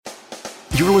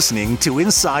You're listening to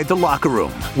Inside the Locker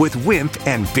Room with Wimp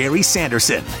and Barry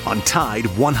Sanderson on Tide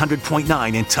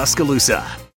 100.9 in Tuscaloosa.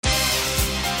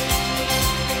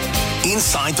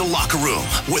 Inside the Locker Room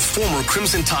with former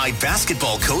Crimson Tide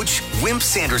basketball coach Wimp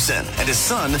Sanderson and his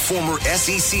son, former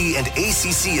SEC and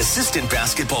ACC assistant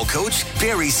basketball coach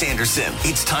Barry Sanderson.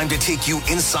 It's time to take you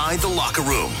inside the locker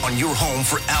room on your home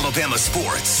for Alabama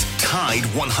sports. Tide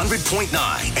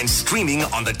 100.9 and streaming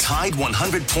on the Tide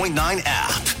 100.9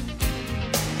 app.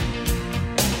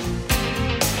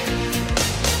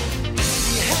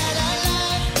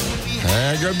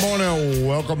 Hey, good morning.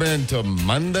 Welcome into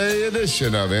Monday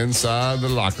edition of Inside the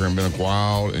Locker Room. Been a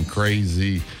wild and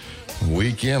crazy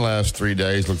weekend, last 3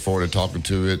 days. Look forward to talking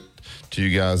to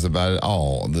you guys about it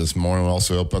all this morning. We'll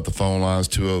also open up the phone lines,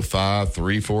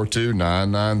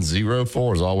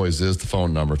 205-342-9904. As always is the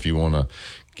phone number if you want to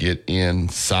get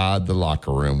inside the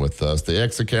locker room with us. The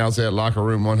X accounts at Locker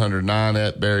Room 109,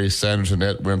 at Barry Sanderson,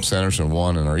 at Wimp Sanderson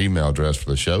 1, and our email address for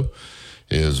the show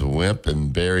is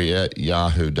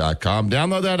wimpandbarry@yahoo.com.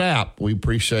 Download that app. We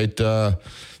appreciate the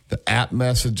app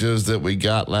messages that we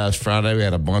got last Friday. We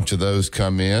had a bunch of those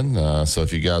come in. So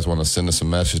if you guys want to send us a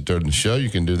message during the show, you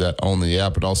can do that on the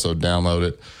app, but also download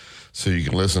it so you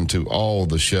can listen to all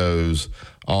the shows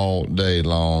all day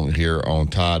long here on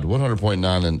Tide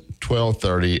 100.9 and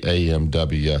 1230 AM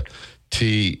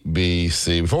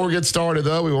WTBC. Before we get started,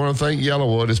 though, we want to thank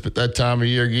Yellowwood. It's that time of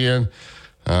year again.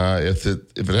 If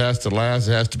it has to last,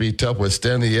 it has to be tough.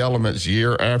 Withstand the elements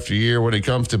year after year. When it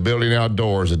comes to building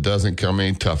outdoors, it doesn't come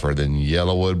any tougher than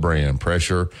Yellowwood brand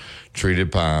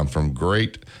pressure-treated pine from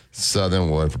Great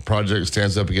Southern Wood. If a project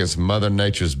stands up against Mother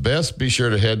Nature's best, be sure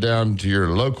to head down to your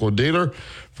local dealer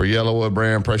for Yellowwood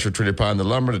brand pressure-treated pine, the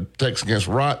lumber that protects against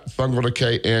rot, fungal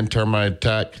decay, and termite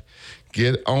attack.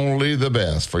 Get only the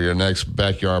best for your next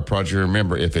backyard project.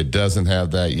 Remember, if it doesn't have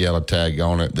that yellow tag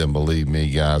on it, then believe me,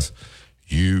 guys,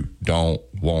 you don't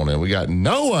want it. We got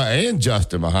Noah and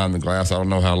Justin behind the glass. I don't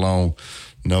know how long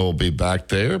Noah will be back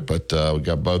there, but we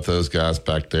got both those guys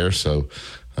back there. So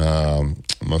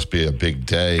must be a big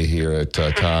day here at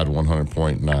Tide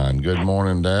 100.9. Good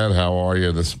morning, Dad. How are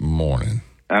you this morning?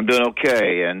 I'm doing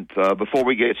okay. And before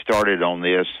we get started on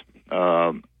this,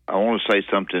 I want to say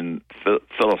something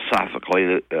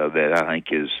philosophically that I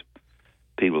think is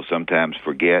people sometimes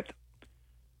forget.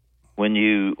 When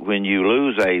you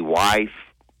lose a wife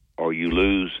or you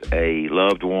lose a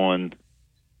loved one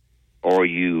or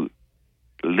you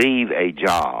leave a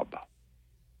job,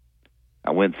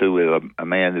 I went through with a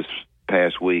man this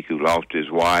past week who lost his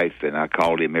wife, and I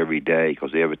called him every day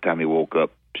because every time he woke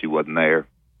up, she wasn't there.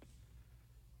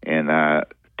 And I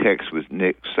texted with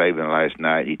Nick Saban last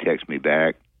night. He texted me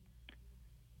back.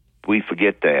 We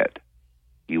forget that.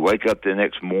 You wake up the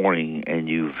next morning and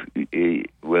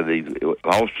whether you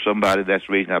lost somebody, that's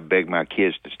the reason I beg my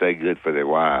kids to stay good for their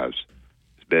wives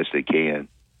as best they can.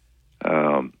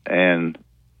 And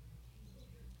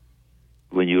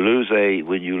when you lose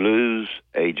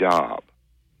a job,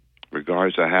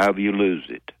 regardless of however you lose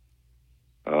it,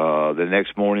 the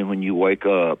next morning when you wake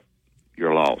up,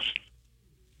 you're lost.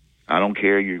 I don't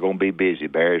care. You're going to be busy.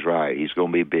 Barry's right. He's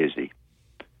going to be busy.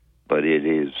 But it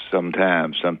is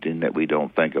sometimes something that we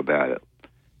don't think about it.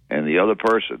 And the other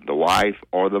person, the wife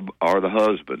or the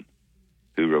husband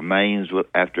who remains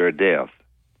after a death,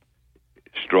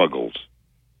 struggles.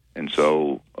 And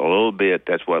so a little bit,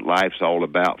 that's what life's all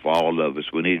about for all of us.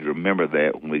 We need to remember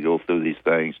that when we go through these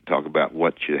things and talk about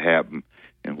what should happen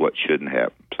and what shouldn't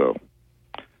happen. So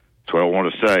that's what I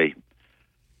want to say.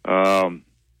 The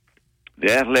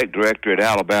athletic director at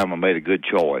Alabama made a good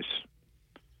choice.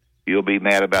 You'll be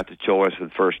mad about the choice for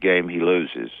the first game he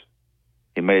loses.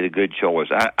 He made a good choice.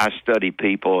 I study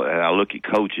people, and I look at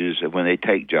coaches when they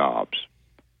take jobs.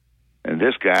 And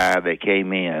this guy that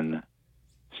came in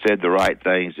said the right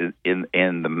things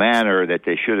in the manner that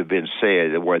they should have been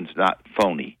said. It was not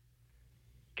phony.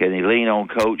 Can he lean on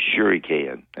Coach? Sure he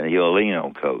can, and he'll lean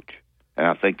on Coach. And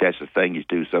I think that's the thing you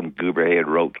do. Some gooberhead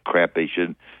wrote crap they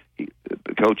shouldn't.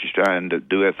 The coach is trying to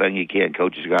do everything he can.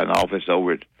 Coach has got an office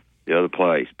over at the other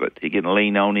place, but he can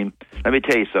lean on him. Let me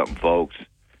tell you something, folks.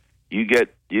 You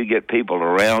get people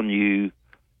around you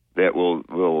that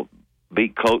will be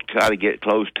close, try to get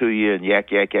close to you and yak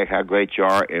how great you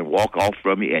are, and walk off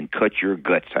from you and cut your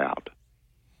guts out,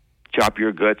 chop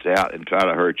your guts out, and try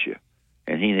to hurt you.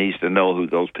 And he needs to know who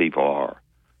those people are.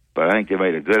 But I think they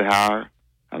made a good hire.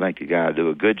 I think the guy will do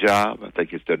a good job. I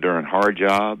think it's a darn hard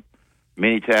job.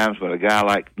 Many times when a guy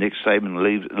like Nick Saban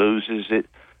loses it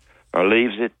or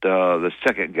leaves it, the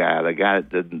second guy, the guy that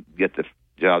didn't get the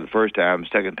job the first time,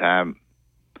 second time,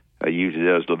 usually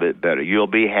does a little bit better. You'll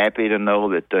be happy to know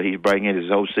that he's bringing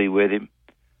his OC with him.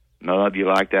 None of you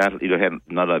like that. You don't have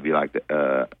none of you like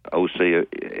the OC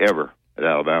ever at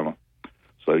Alabama.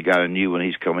 So you got a new one.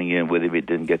 He's coming in with him. He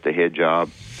didn't get the head job,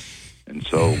 and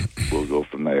so we'll go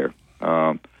from there.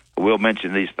 We'll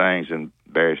mention these things, and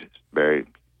Barry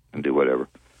can do whatever.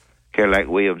 Cadillac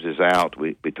Williams is out.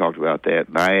 We talked about that.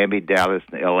 Miami, Dallas,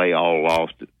 and L.A. all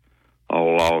lost in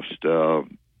the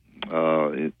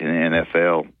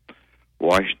NFL.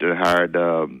 Washington hired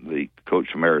the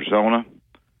coach from Arizona.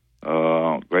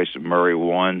 Grayson Murray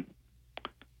won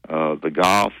the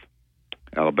golf.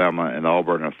 Alabama and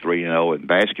Auburn are 3-0 in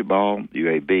basketball.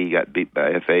 UAB got beat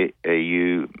by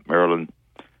FAU. Maryland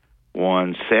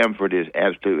won. Samford is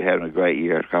absolutely having a great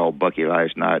year. I called Bucky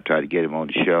last night, tried to get him on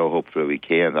the show. Hopefully we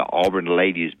can. The Auburn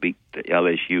ladies beat the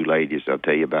LSU ladies. I'll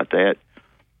tell you about that.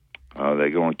 They're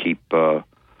going to keep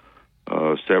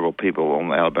several people on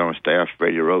the Alabama staff.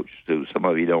 Freddie Roach, who some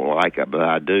of you don't like, but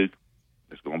I do.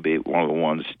 It's going to be one of the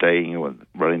ones staying. The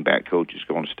running back coach is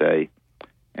going to stay.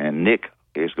 And Nick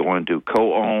is going to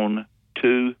co-own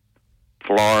 2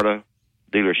 Florida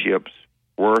dealerships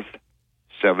worth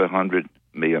 $700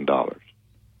 million. So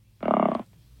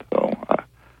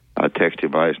I texted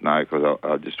him last night because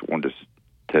I just wanted to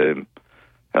tell him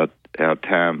how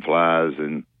time flies,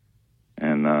 and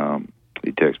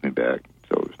he texted me back.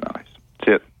 So it was nice.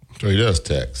 That's it. So he does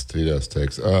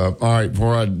text. All right,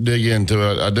 before I dig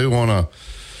into it, I do want to.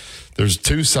 There's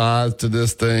 2 sides to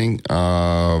this thing.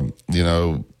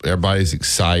 Everybody's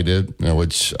excited,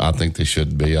 which I think they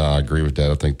should be. I agree with that.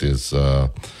 I think this guy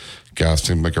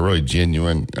seemed like a really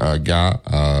genuine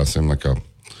guy. Seemed like a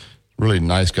really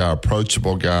nice guy,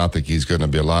 approachable guy. I think he's going to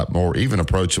be a lot more even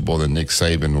approachable than Nick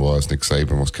Saban was. Nick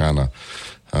Saban was kind of,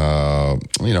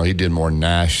 he did more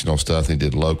national stuff. He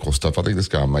did local stuff. I think this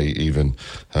guy may even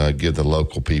give the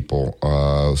local people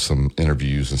some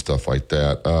interviews and stuff like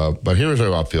that. But here's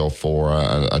who I feel for.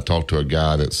 I talked to a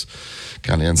guy that's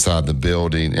kind of inside the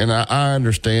building, and I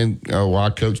understand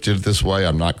why Coach did it this way.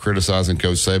 I'm not criticizing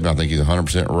Coach Saban. I think he's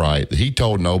 100% right. He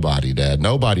told nobody, Dad.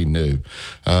 Nobody knew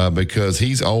because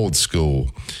he's old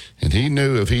school. And he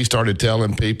knew if he started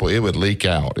telling people, it would leak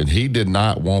out. And he did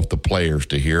not want the players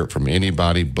to hear it from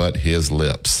anybody but his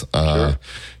lips. Sure.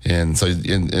 And so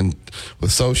in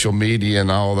with social media and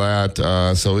all that,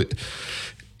 so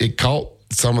it caught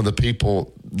some of the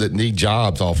people that need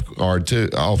jobs off guard too.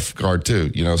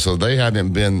 So they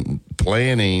haven't been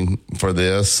planning for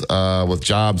this with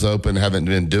jobs open, haven't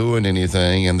been doing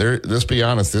anything. And let's be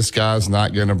honest, this guy's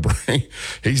not going to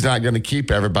he's not going to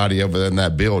keep everybody over in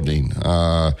that building.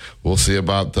 We'll see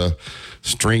about the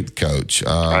strength coach.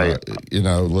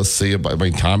 Let's see about,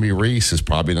 Tommy Reese is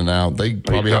probably now, but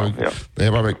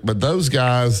those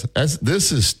guys,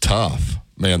 this is tough.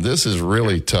 Man, this is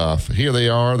really tough. Here they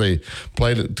are. They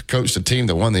coached a team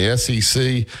that won the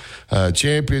SEC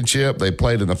championship. They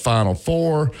played in the Final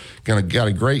Four. Got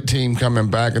a great team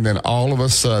coming back, and then all of a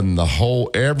sudden,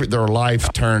 their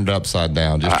life turned upside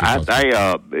down.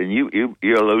 And you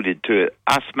alluded to it.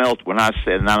 I smelt when I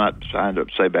said, and I'm not trying to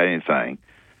say about anything,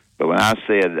 but when I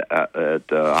said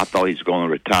I thought he was going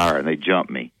to retire, and they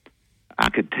jumped me. I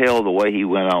could tell the way he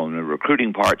went on. The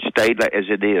recruiting part stayed as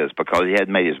it is because he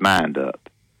hadn't made his mind up.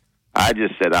 I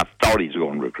just said I thought he was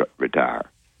going to retire,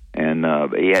 and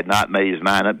he had not made his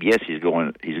mind up. Yes, he's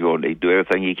going to do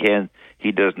everything he can.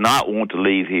 He does not want to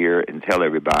leave here and tell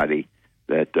everybody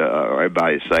that, or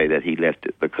everybody say that he left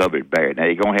the cupboard bare. Now,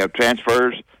 you're going to have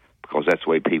transfers because that's the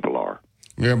way people are.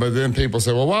 Yeah, but then people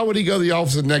say, well, why would he go to the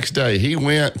office the next day? He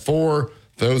went for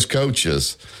those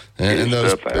coaches and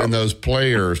those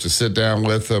players to sit down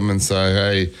with them and say,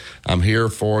 hey, I'm here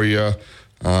for you.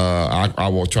 I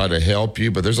will try to help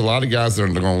you. But there's a lot of guys that are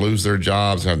going to lose their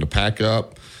jobs, having to pack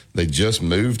up. They just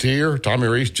moved here. Tommy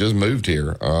Reese just moved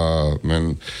here.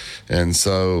 And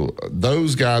so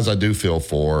those guys I do feel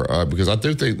for because I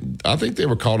think they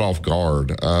were caught off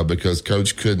guard because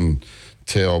Coach couldn't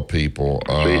tell people.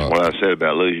 What I said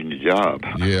about losing your job.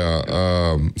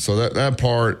 Yeah. So that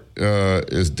part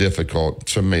is difficult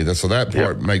to me. So that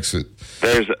part makes it.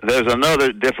 There's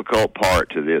another difficult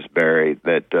part to this, Barry,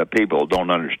 that people don't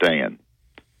understand,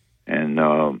 and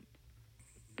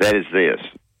that is this.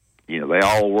 They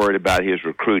all worried about his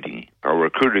recruiting. A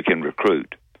recruiter can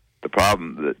recruit. The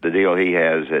problem, the deal he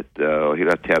has, that he'll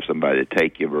have to have somebody to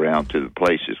take him around to the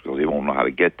places because he won't know how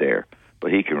to get there,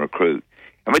 but he can recruit.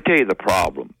 Let me tell you the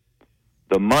problem.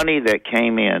 The money that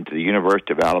came in to the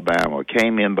University of Alabama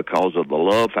came in because of the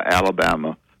love for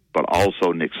Alabama, but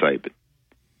also Nick Saban.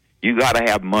 You got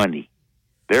to have money.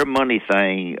 Their money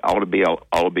thing ought to be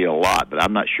a lot, but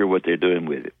I'm not sure what they're doing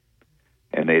with it.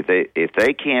 And if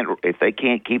they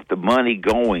can't keep the money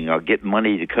going or get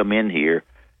money to come in here,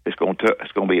 it's going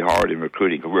to be hard in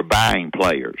recruiting because we're buying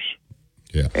players.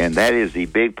 Yeah. And that is the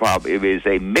big problem. It is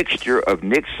a mixture of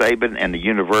Nick Saban and the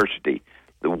university.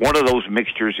 One of those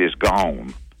mixtures is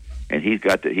gone, and he's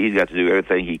got to do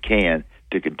everything he can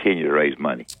to continue to raise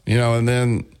money. And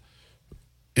then,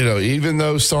 even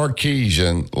though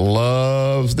Sarkisian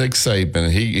loves Nick Saban,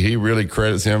 he really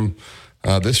credits him.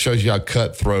 This shows you how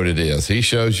cutthroat it is. He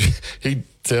tells you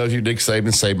Nick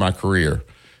Saban saved my career.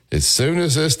 As soon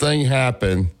as this thing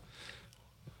happened,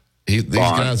 these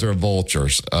guys are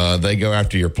vultures. They go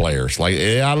after your players. Like,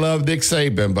 I love Nick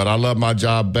Saban, but I love my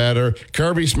job better.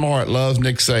 Kirby Smart loves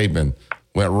Nick Saban.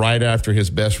 Went right after his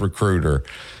best recruiter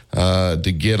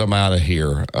to get him out of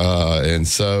here. And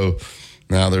so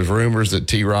now there's rumors that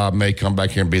T-Rob may come back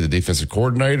here and be the defensive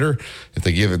coordinator. If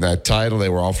they give him that title, they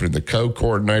were offering the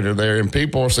co-coordinator there. And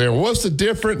people are saying, well, what's the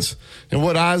difference in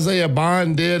what Isaiah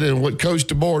Bond did and what Coach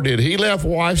DeBoer did? He left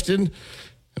Washington.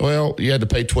 Well, you had to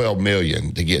pay $12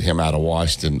 million to get him out of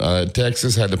Washington.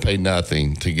 Texas had to pay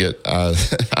nothing to get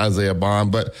Isaiah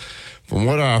Bond. But from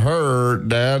what I heard,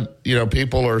 Dad,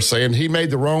 people are saying he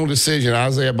made the wrong decision.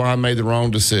 Isaiah Bond made the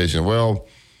wrong decision. Well,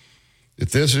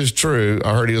 if this is true,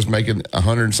 I heard he was making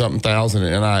 $100,000 in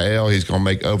NIL. He's going to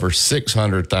make over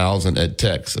 $600,000 at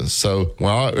Texas. So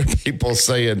when people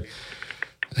saying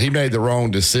he made the wrong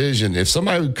decision, if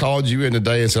somebody called you in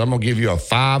today and said, I'm going to give you a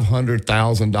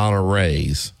 $500,000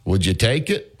 raise, would you take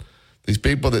it? These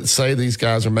people that say these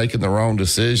guys are making the wrong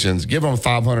decisions, give them a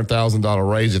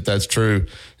 $500,000 raise if that's true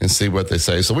and see what they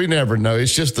say. So we never know.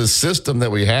 It's just the system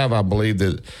that we have, I believe,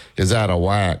 that is out of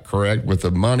whack, correct? With the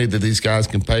money that these guys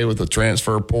can pay with the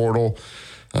transfer portal,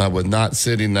 with not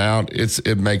sitting out,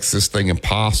 it makes this thing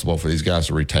impossible for these guys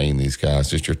to retain these guys.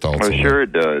 Just your thoughts on sure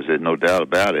that. It does. There's no doubt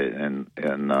about it. And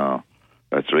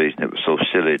that's the reason it was so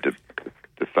silly to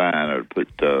fine or put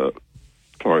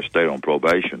Florida State on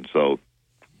probation. So,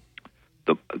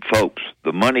 the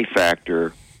money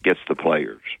factor gets the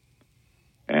players.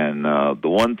 And the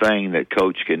one thing that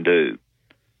Coach can do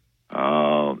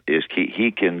is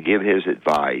he can give his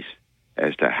advice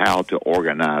as to how to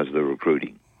organize the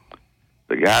recruiting.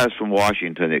 The guys from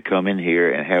Washington that come in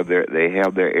here and have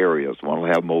their areas. One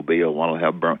will have Mobile, one will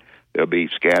have they'll be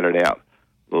scattered out.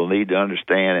 They'll need to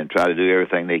understand and try to do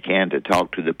everything they can to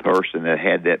talk to the person that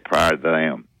had that prior to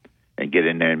them and get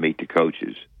in there and meet the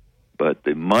coaches. But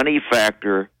the money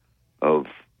factor of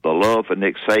the love for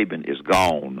Nick Saban is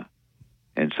gone.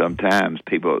 And sometimes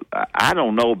people, I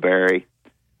don't know, Barry,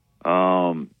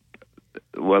 whether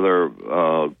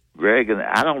Greg, and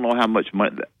I don't know how much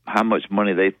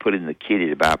money they put in the kitty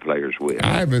to buy players with.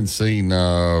 I haven't seen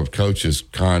Coach's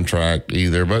contract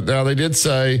either, but now they did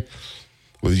say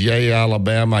with Yale,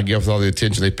 Alabama, I guess with all the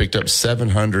attention, they picked up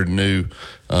 700 new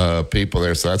people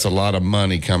there. So that's a lot of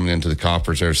money coming into the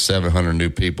coffers. There's 700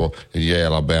 new people in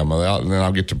Yale, Alabama. And then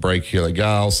I'll get to break here. The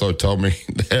guy also told me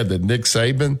that Nick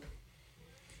Saban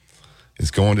is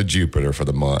going to Jupiter for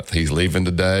the month. He's leaving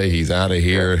today. He's out of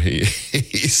here. He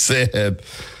said,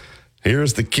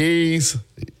 here's the keys.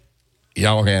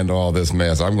 Y'all handle all this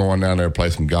mess. I'm going down there to play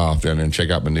some golf down there and check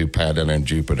out my new pad down there in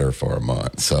Jupiter for a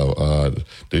month. So,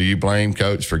 do you blame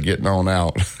Coach for getting on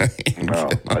out? No,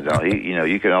 I don't.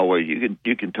 You can always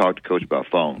you can talk to Coach by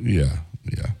phone. Yeah.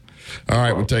 All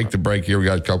right, we'll take the break here. We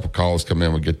got a couple calls come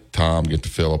in. We'll get to Tom, get to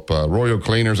Philip. Royal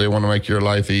Cleaners, they want to make your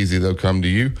life easy. They'll come to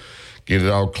you, get it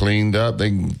all cleaned up.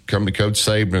 They can come to Coach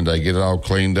Saban today, get it all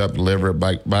cleaned up, deliver it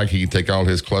back. He can take all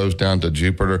his clothes down to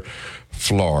Jupiter,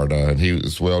 Florida, and he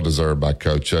was well deserved by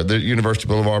Coach. The University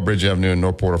Boulevard, Bridge Avenue in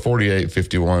North Porter,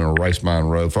 4851 on Rice Mine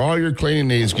Road. For all your cleaning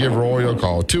needs, give Royal a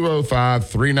call,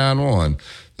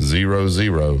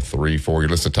 205-391-0034. You're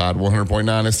listening to Tide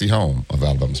 100.9. It's the home of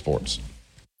Alabama sports.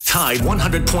 Tide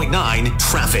 100.9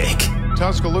 traffic.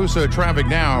 Tuscaloosa traffic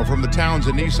now from the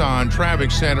Townsend Nissan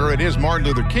Traffic Center. It is Martin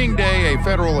Luther King Day, a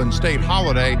federal and state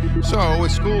holiday. So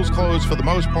with schools closed for the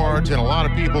most part and a lot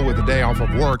of people with the day off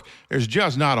of work, there's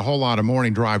just not a whole lot of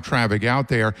morning drive traffic out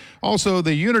there. Also,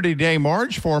 the Unity Day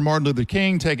March for Martin Luther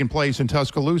King taking place in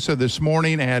Tuscaloosa this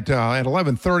morning at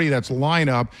 11:30. That's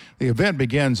lineup. The event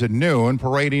begins at noon,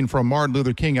 parading from Martin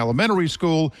Luther King Elementary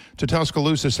School to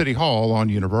Tuscaloosa City Hall on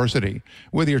University.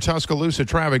 With your Tuscaloosa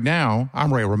traffic now,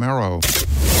 I'm Ray Romero.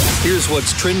 Here's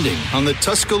what's trending on the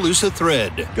Tuscaloosa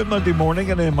thread. Good Monday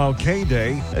morning and MLK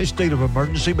Day. A state of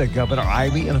emergency by Governor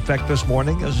Ivey in effect this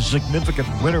morning as a significant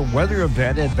winter weather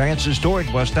event advances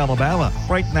toward West Alabama.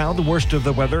 Right now, the worst of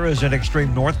the weather is in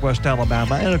extreme northwest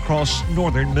Alabama and across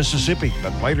northern Mississippi.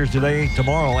 But later today,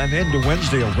 tomorrow, and into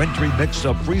Wednesday, a wintry mix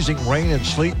of freezing rain and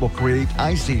sleet will create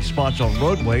icy spots on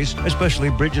roadways,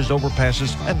 especially bridges,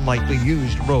 overpasses, and lightly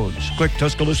used roads. Click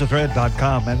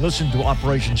TuscaloosaThread.com and listen to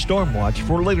Operation Stormwatch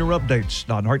for later updates.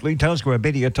 Don Hartley, Town Square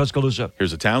Media, Tuscaloosa.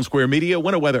 Here's a Town Square Media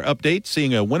winter weather update,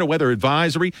 seeing a winter weather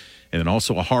advisory and then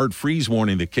also a hard freeze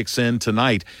warning that kicks in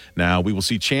tonight. Now, we will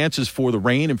see chances for the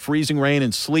rain and freezing rain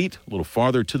and sleet a little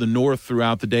farther to the north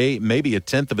throughout the day, maybe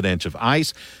 1/10 of an inch of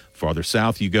ice. Farther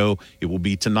south you go, it will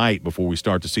be tonight before we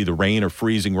start to see the rain or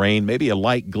freezing rain, maybe a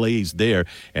light glaze there,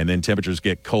 and then temperatures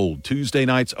get cold. Tuesday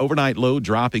night's overnight low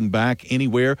dropping back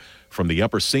anywhere from the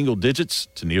upper single digits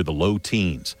to near the low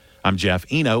teens. I'm Jeff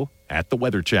Eno at the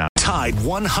Weather Channel. Tide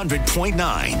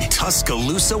 100.9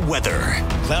 Tuscaloosa weather.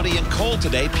 Cloudy and cold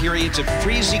today. Periods of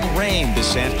freezing rain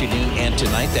this afternoon and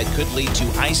tonight. That could lead to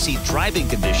icy driving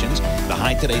conditions. The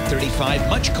high today 35.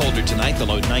 Much colder tonight. The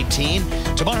low 19.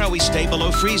 Tomorrow we stay below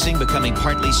freezing, becoming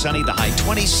partly sunny. The high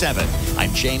 27.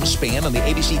 I'm James Spann on the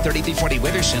ABC 3340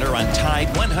 Weather Center on Tide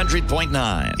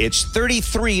 100.9. It's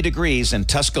 33 degrees in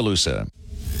Tuscaloosa.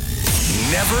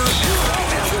 Never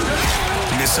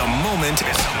miss a moment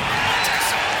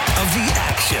of the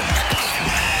action.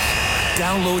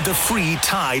 Download the free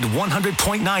Tide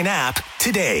 100.9 app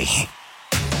today.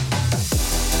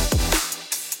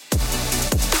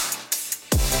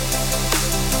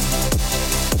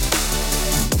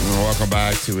 Welcome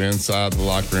back to Inside the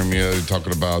Locker Room. You're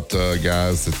talking about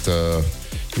guys that,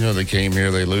 they came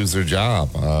here, they lose their job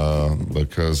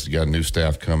because you got new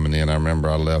staff coming in. I remember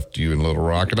I left you in Little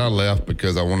Rock, and I left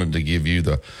because I wanted to give you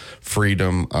the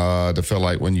freedom to feel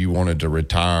like when you wanted to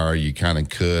retire, you kind of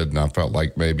could, and I felt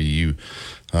like maybe you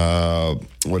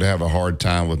would have a hard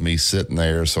time with me sitting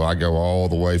there. So I go all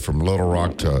the way from Little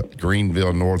Rock to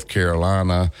Greenville, North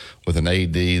Carolina with an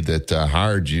AD that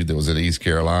hired you that was at East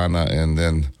Carolina, and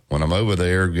then when I'm over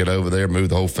there, get over there, move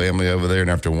the whole family over there, and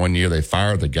after 1 year, they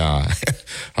fired the guy.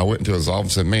 I went into his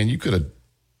office and said, man, you could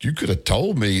have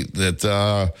told me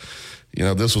that,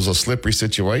 this was a slippery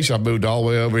situation. I moved all the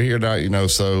way over here now,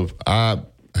 so I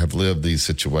have lived these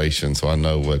situations, so I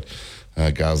know what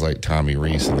guys like Tommy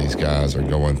Reese and these guys are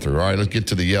going through. All right, let's get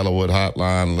to the Yellowwood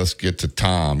hotline. Let's get to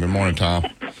Tom. Good morning, Tom.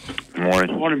 Good morning.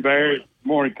 Good morning, Barry. Good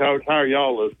morning, Coach. How are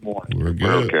y'all this morning? We're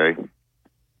good. We're okay.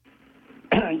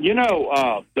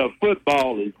 The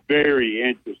football is very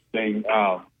interesting,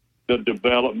 the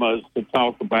developments to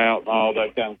talk about and all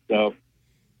that kind of stuff.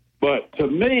 But to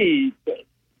me,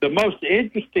 the most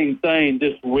interesting thing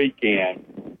this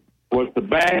weekend was the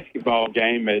basketball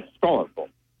game at Starkville.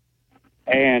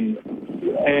 And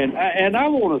I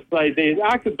want to say this,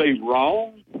 I could be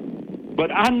wrong,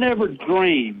 but I never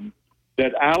dreamed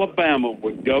that Alabama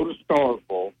would go to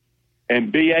Starkville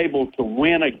and be able to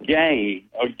win a game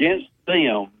against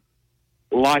them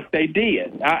like they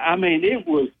did. I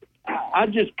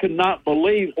just could not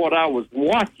believe what I was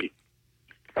watching.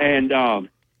 And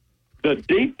the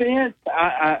defense,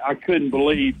 I couldn't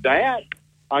believe that.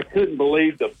 I couldn't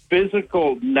believe the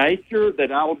physical nature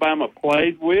that Alabama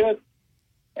played with.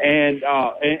 And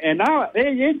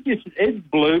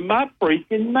it blew my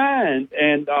freaking mind.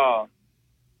 And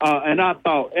I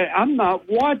thought, I'm not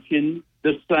watching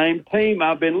the same team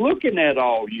I've been looking at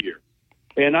all year.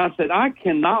 And I said, I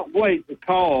cannot wait to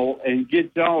call and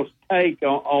get y'all's take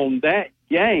on that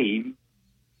game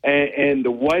and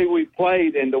the way we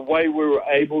played and the way we were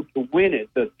able to win it.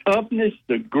 The toughness,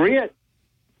 the grit,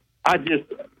 I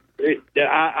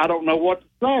don't know what to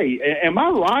say. Am I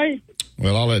right?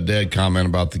 Well, I'll let Dad comment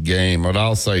about the game. What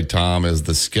I'll say, Tom, is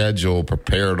the schedule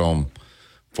prepared them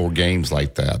for games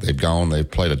like that. They've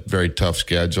played a very tough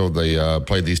schedule. They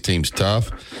played these teams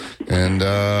tough, and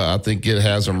I think it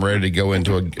has them ready to go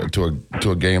into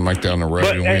a game like that on the road.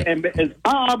 And is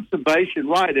my observation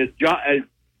right?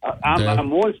 I'm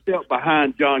one step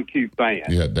behind John Q. Fan.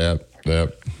 Yeah, Dad. Yeah,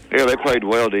 they played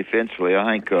well defensively. I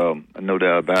think no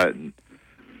doubt about it. And,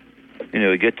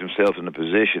 to get themselves in a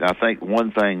position. I think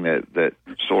one thing that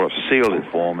sort of sealed it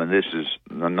for them, and this is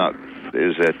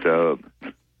that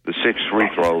the 6 free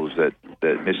throws that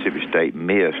Mississippi State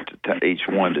missed, each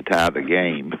one to tie the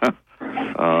game,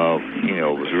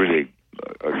 was really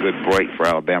a good break for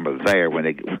Alabama there.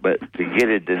 But to get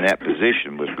it in that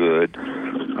position was good.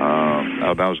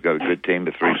 Alabama's got a good team,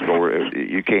 the 3 scorer.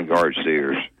 You can't guard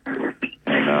Sears.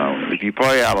 And if you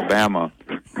play Alabama,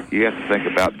 you have to think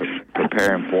about the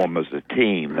preparing for them as a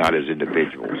team, not as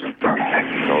individuals.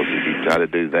 Because if you try to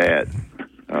do that,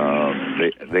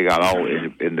 they got all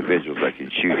individuals that can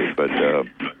shoot it. But I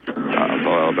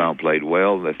thought Alabama played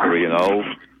well. They're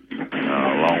 3-0. A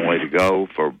long way to go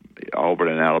for Auburn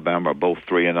and Alabama are both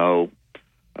 3-0.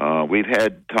 We've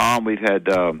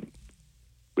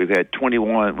had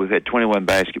 21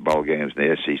 basketball games in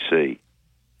the SEC.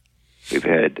 We've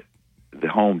had the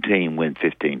home team win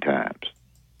 15 times.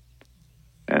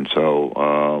 And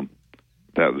so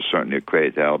that was certainly a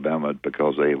credit to Alabama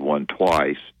because they have won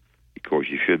twice. Of course,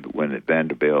 you should win at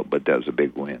Vanderbilt, but that was a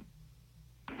big win.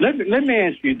 Let me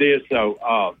ask you this,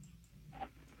 though.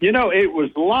 It was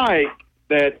like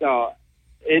that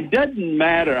it doesn't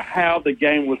matter how the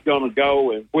game was going to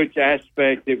go and which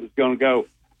aspect it was going to go.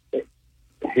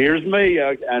 Here's me,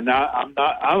 and I'm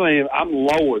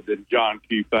lower than John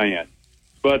Q. fan,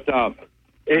 but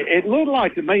it looked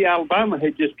like to me Alabama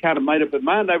had just kind of made up their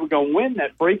mind they were going to win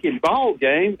that freaking ball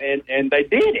game, and they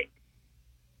did it.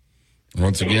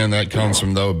 Once again, that comes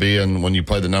from, though, being when you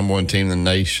play the number one team in the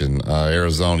nation,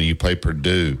 Arizona, you play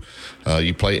Purdue,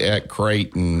 you play at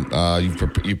Creighton,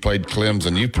 you played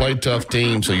Clemson. You played tough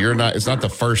teams, so it's not the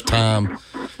first time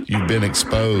you've been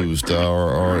exposed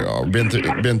or been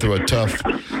through a tough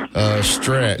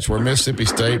stretch. Where Mississippi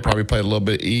State probably played a little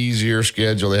bit easier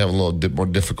schedule. They have a little more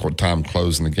difficult time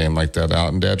closing the game like that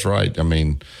out, and that's right. I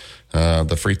mean,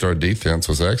 the free throw defense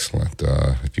was excellent.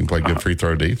 If you can play good free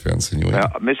throw defense, then you win.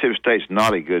 Mississippi State's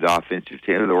not a good offensive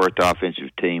team. They're the worst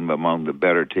offensive team among the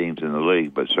better teams in the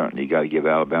league, but certainly you got to give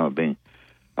Alabama being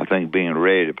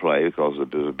ready to play because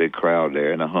there's a big crowd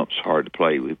there, and the Hump's hard to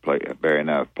play. Barry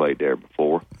and I have played there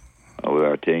before with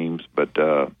our teams, but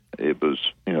it was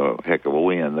a heck of a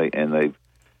win.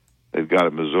 They've got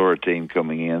a Missouri team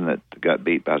coming in that got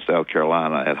beat by South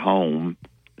Carolina at home.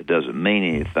 It doesn't mean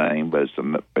anything, but it's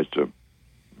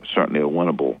certainly a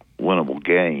winnable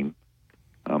game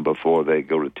before they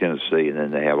go to Tennessee, and then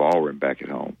they have Auburn back at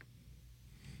home.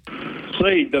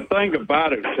 See, the thing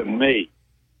about it to me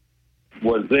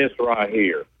was this right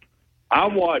here. I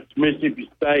watched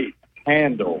Mississippi State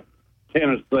handle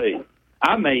Tennessee.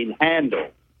 I mean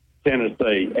handle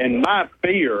Tennessee. And my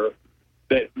fear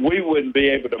that we wouldn't be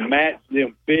able to match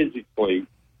them physically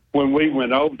when we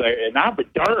went over there, and I'll be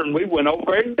darned, we went over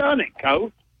there and done it,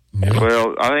 Coach.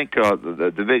 Well, I think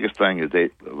the biggest thing is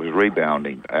was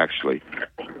rebounding. Actually,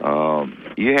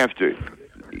 you have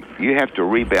to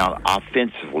rebound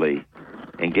offensively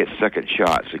and get second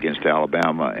shots against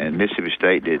Alabama, and Mississippi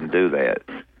State didn't do that.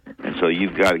 And so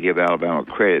you've got to give Alabama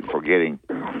credit for getting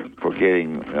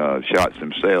shots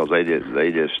themselves. They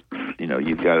just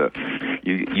you've got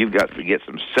to get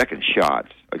some second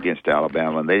shots against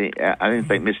Alabama. And I didn't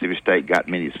think Mississippi State got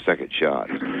many second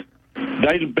shots.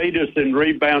 They beat us in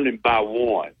rebounding by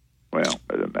one. Well, it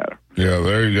doesn't matter. Yeah,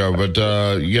 there you go. But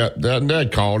that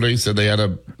called. He said they had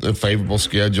a favorable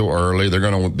schedule early. They're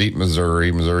going to beat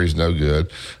Missouri. Missouri's no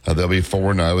good. They'll be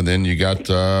 4-0, and then you got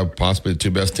possibly the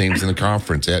two best teams in the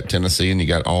conference at Tennessee, and you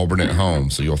got Auburn at home.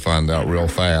 So you'll find out real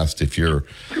fast if you're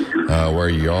where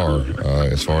you are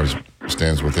as far as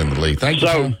stands within the league. Thank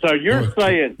you. So you're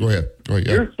saying? Go ahead.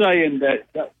 You're saying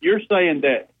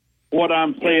that what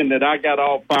I'm saying that I got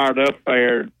all fired up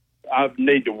there. I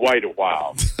need to wait a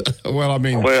while. Well, I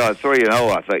mean, 3-0.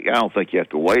 I don't think you have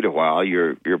to wait a while.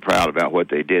 You're proud about what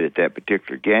they did at that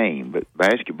particular game, but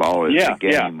basketball is a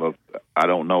game of I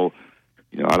don't know.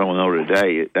 I don't know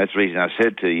today. That's the reason I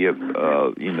said to you.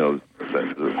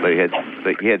 They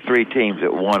had three teams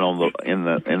that won in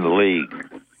the league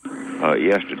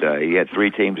yesterday. You had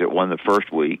three teams that won the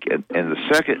first week, and the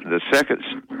second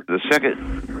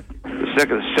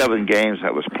 7 games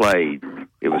that was played.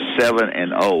 It was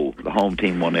 7-0. The home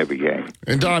team won every game.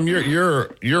 And Dom, you're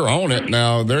on it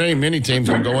now. There ain't many teams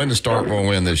gonna go into Starkville and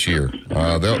win this year.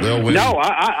 They'll win. No,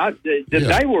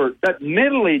 they were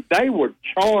mentally they were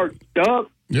charged up.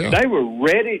 Yeah. They were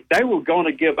ready. They were going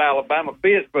to give Alabama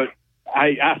fits, but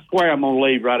I swear I'm gonna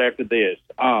leave right after this.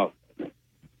 I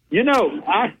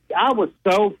was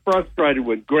so frustrated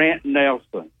with Grant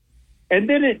Nelson, and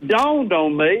then it dawned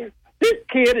on me. This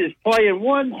kid is playing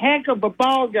one heck of a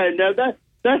ball game. Now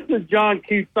that's the John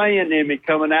Q. fan in me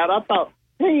coming out. I thought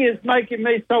he is making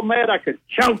me so mad I could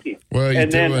choke him. Well,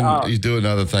 he's doing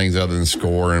other things other than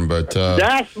scoring, but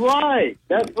that's right.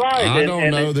 I don't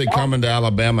know that coming to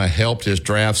Alabama helped his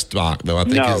draft stock, though. I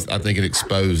think it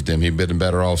exposed him. He'd been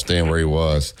better off staying where he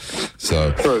was.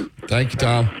 So, true. Thank you,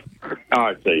 Tom. All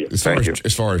right, see you.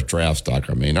 As far as draft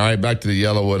stock, I mean. All right, back to the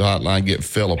Yellowwood hotline. Get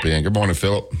Philip in. Good morning,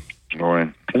 Philip. Good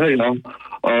morning. Hey,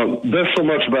 there's so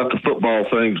much about the football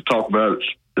thing to talk about.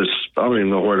 I don't even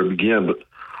know where to begin, but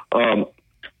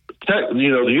the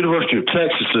University of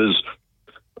Texas is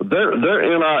their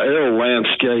NIL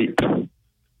landscape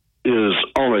is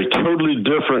on a totally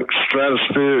different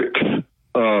stratospheric,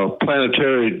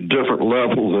 planetary different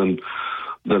level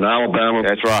than Alabama.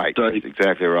 That's right. That's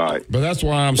exactly right. But that's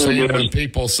why I'm saying when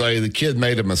people say the kid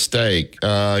made a mistake,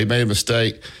 he made a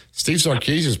mistake. Steve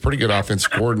Sarkisian is a pretty good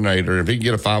offensive coordinator. If he can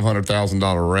get a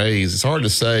 $500,000 raise, it's hard to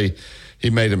say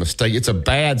he made a mistake. It's a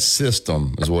bad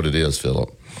system is what it is, Philip.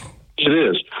 It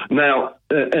is. Now,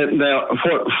 here's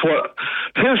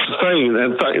the thing,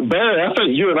 and Barry, I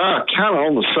think you and I are kind of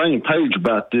on the same page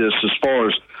about this as far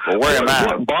as where am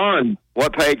I?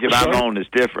 What page am I on is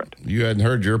different. You hadn't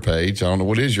heard your page. I don't know.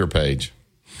 What is your page?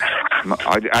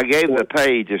 I gave the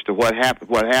page as to what happened.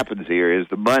 What happens here is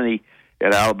the money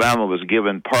at Alabama was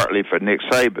given partly for Nick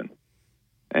Saban,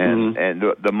 and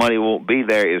the money won't be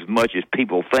there as much as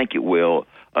people think it will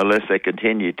unless they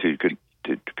continue to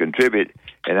contribute.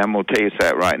 And I'm going to tell you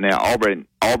that right now,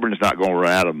 Auburn's not going to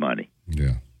run out of money.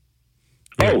 Yeah.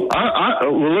 Oh,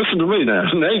 well, listen to me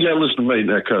now. Now you got to listen to me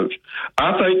now, Coach.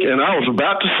 I think, and I was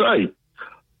about to say,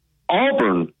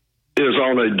 Auburn is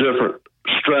on a different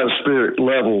stratospheric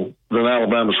level than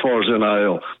Alabama as far as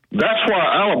NIL. That's why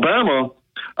Alabama,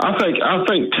 I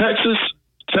think Texas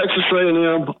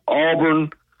A&M, Auburn,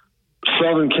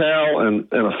 Southern Cal,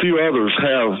 and a few others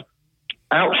have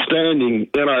outstanding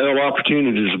NIL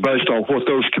opportunities based on what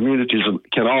those communities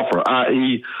can offer,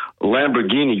 i.e.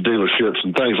 Lamborghini dealerships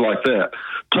and things like that.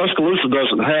 Tuscaloosa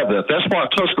doesn't have that. That's why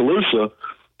Tuscaloosa,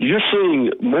 you're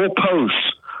seeing more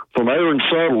posts from Aaron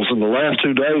Suttles in the last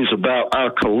 2 days about our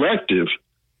collective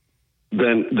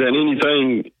than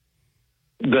anything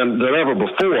than ever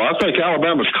before. I think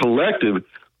Alabama's collective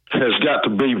has got to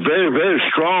be very, very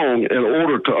strong in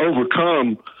order to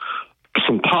overcome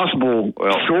some possible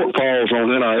shortfalls on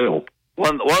NIL.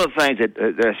 One of the things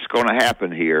that's going to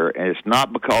happen here, and it's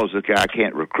not because the guy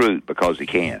can't recruit, because he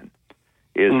can,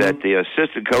 is that the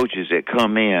assistant coaches that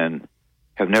come in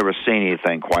have never seen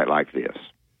anything quite like this.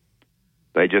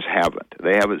 They just haven't.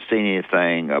 They haven't seen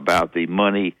anything about the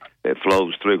money that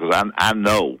flows through, because I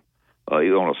know,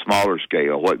 even on a smaller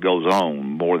scale, what goes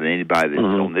on more than anybody that's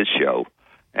on this show.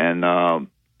 And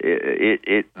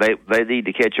they need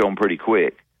to catch on pretty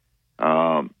quick.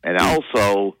 And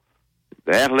also,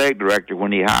 the athletic director,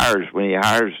 when he hires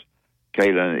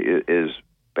Kalen, is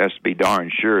best to be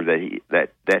darn sure that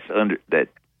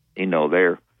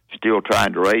they're still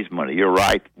trying to raise money. You're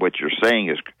right. What you're saying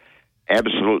is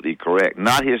absolutely correct.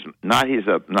 Not his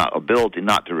ability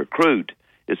not to recruit.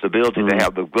 It's the ability to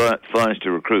have the funds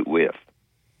to recruit with.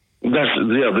 So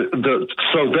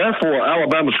therefore,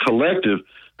 Alabama's collective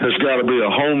has got to be a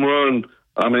home run.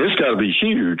 I mean, it's got to be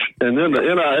huge. And then the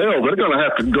NIL, they're going to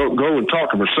have to go and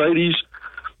talk to Mercedes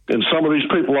and some of these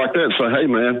people like that and say, hey,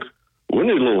 man, we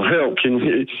need a little help.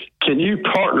 Can you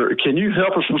partner? Can you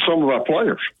help us with some of our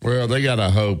players? Well, they got to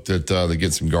hope that they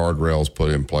get some guardrails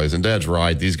put in place. And Dad's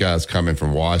right. These guys coming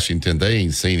from Washington, they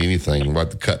ain't seen anything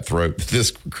about the cutthroat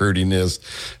this recruiting is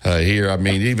here. I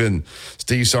mean, even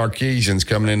Steve Sarkisian's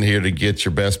coming in here to get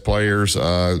your best players.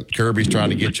 Kirby's trying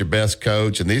to get your best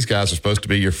coach. And these guys are supposed to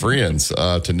be your friends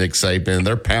to Nick Saban.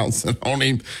 They're pouncing on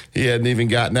him. He hadn't even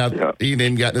gotten out. He hadn't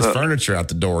even gotten his furniture out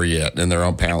the door yet, and they're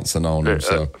on pouncing on him.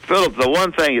 So, Philip, the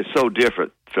one thing is so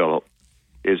different, Philip,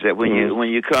 is that when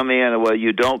you come in, or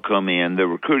you don't come in, the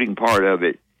recruiting part of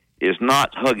it is not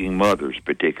hugging mothers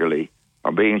particularly,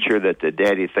 or being sure that the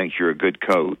daddy thinks you're a good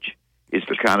coach. It's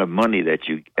the kind of money that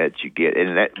you get,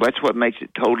 and that's what makes it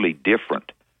totally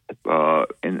different.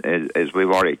 As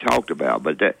we've already talked about,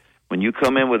 but that when you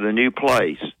come in with a new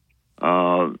place,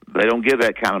 they don't give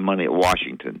that kind of money at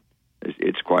Washington.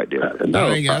 It's quite different.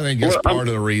 I think it's part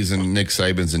of the reason Nick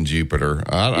Saban's in Jupiter.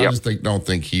 I just don't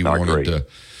think he wanted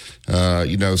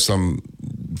to. Some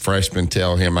freshmen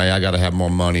tell him, "Hey, I got to have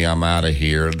more money. I'm out of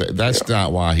here." That's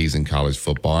not why he's in college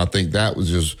football. I think that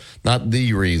was just not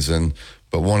the reason,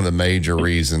 but one of the major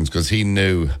reasons, because he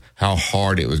knew how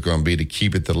hard it was going to be to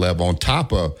keep it the level. On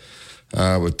top of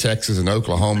with Texas and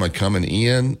Oklahoma coming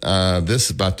in, this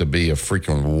is about to be a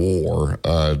freaking war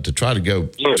to try to go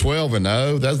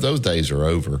 12-0. Those days are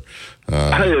over.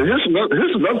 Hey, here's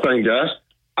another thing, guys.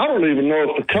 I don't even know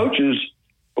if the coaches,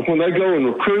 when they go and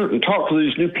recruit and talk to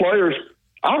these new players,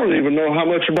 I don't even know how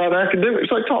much about academics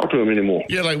they talk to them anymore.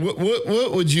 Yeah, like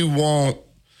what would you want?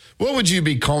 What would you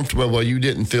be comfortable where you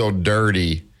didn't feel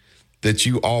dirty that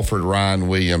you offered Ryan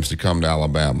Williams to come to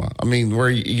Alabama. I mean, where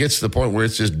he gets to the point where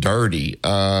it's just dirty.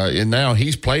 And now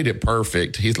he's played it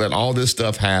perfect. He's let all this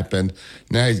stuff happen.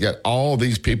 Now he's got all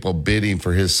these people bidding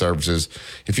for his services.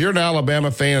 If you're an Alabama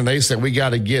fan and they say, we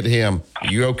got to get him,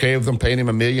 are you okay with them paying him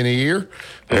 $1 million a year?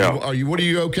 Yeah. What are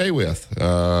you okay with?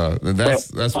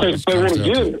 That's what it comes down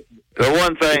to. The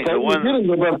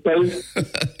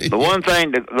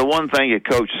one thing your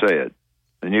coach said,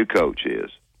 the new coach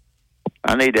is,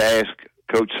 I need to ask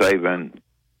Coach Saban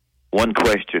one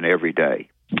question every day.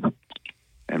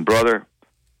 And, brother,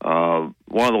 one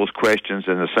of those questions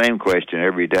and the same question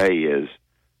every day is,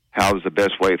 how is the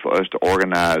best way for us to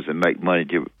organize and make money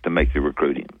to make the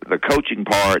recruiting? The coaching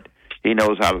part, they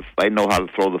know how to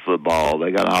throw the football. They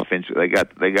got offense. They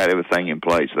got everything in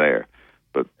place there.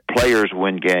 But players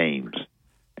win games.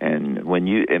 And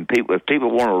if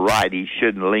people want to write, he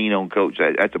shouldn't lean on coach.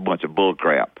 That's a bunch of bull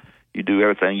crap. You do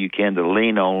everything you can to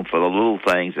lean on for the little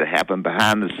things that happen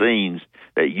behind the scenes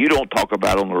that you don't talk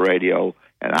about on the radio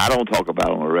and I don't talk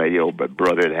about on the radio, but,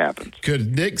 brother, it happens.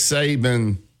 Could Nick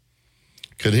Saban,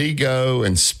 could he go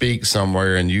and speak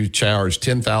somewhere and you charge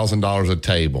 $10,000 a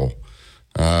table?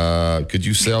 Could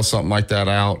you sell something like that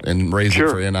out and raise it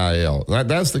for NIL?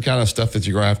 That's the kind of stuff that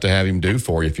you're going to have him do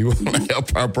for you if you want to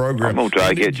help our program. I'm going to try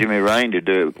to get Jimmy Rain to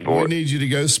do it for us. We need you to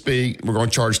go speak. We're going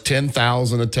to charge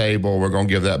 $10,000 a table. We're going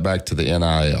to give that back to the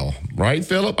NIL. Right,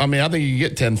 Philip? I mean, I think you can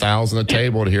get $10,000 a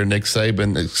table to hear Nick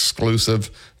Saban exclusive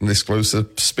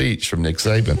speech from Nick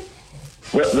Saban.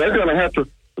 Well, they're going to have to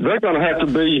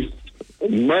be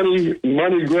money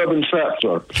grubbing trap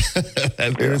sharks.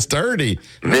 It's dirty.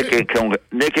 Nick ain't coming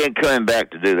back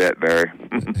to do that, Barry.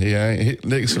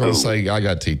 Nick's going to say, I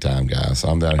got tea time, guys.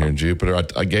 I'm down here in Jupiter.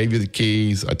 I gave you the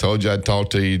keys. I told you I'd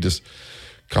talk to you. Just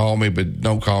call me, but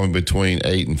don't call me between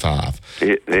 8 and 5.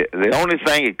 The only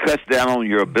thing it cuts down on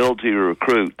your ability to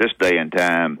recruit this day and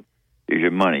time is your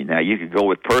money. Now, you could go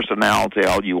with personality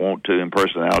all you want to, and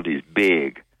personality is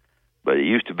big. But it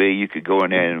used to be you could go in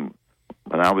there and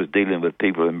when I was dealing with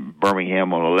people in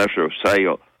Birmingham on a lesser of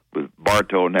sale with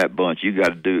Bartow and that bunch, you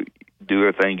got to do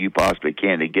everything you possibly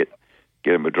can to get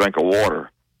them a drink of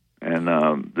water. And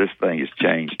this thing has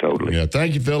changed totally. Yeah,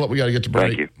 thank you, Philip. We got to get to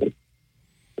break. Thank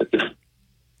you.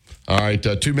 All right,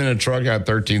 2-minute truck at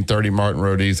 1330 Martin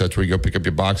Road East. That's where you go pick up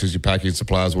your boxes, your packing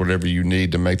supplies, whatever you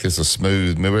need to make this a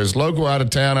smooth move. It's local, out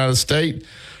of town, out of state.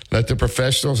 Let the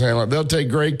professionals handle it. They'll take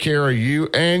great care of you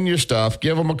and your stuff.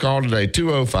 Give them a call today,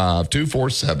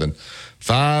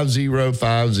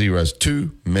 205-247-5050. It's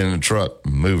 2-minute truck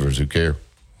movers who care.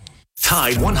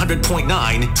 Tide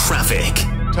 100.9 traffic.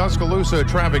 Tuscaloosa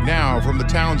traffic now from the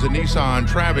Townsend Nissan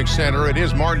Traffic Center. It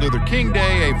is Martin Luther King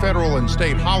Day, a federal and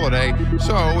state holiday.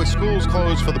 So with schools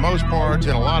closed for the most part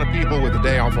and a lot of people with a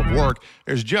day off of work,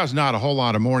 there's just not a whole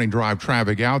lot of morning drive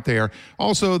traffic out there.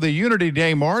 Also, the Unity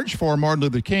Day March for Martin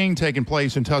Luther King taking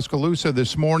place in Tuscaloosa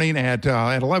this morning at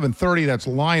 11:30. That's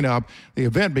lineup. The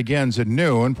event begins at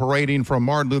noon, parading from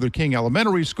Martin Luther King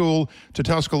Elementary School to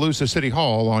Tuscaloosa City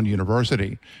Hall on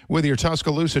University. With your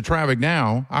Tuscaloosa traffic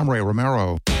now, I'm Ray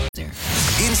Romero.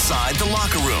 Inside the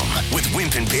Locker Room with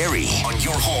Wimp and Barry on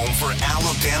your home for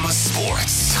Alabama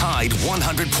sports. Tide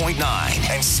 100.9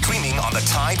 and streaming on the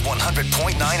Tide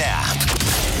 100.9 app.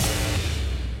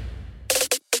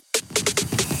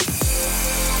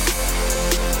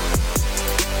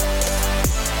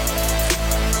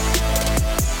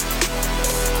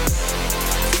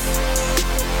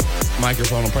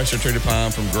 Microphone and pressure treated pine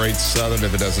from Great Southern.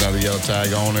 If it doesn't have the yellow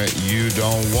tag on it, you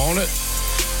don't want it.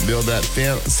 Build that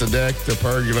fence, the deck, the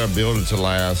pergola, build it to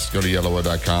last. Go to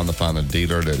yellowwood.com to find a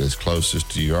dealer that is closest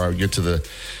to you. All right, get to the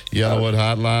Yellowwood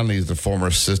hotline. He's the former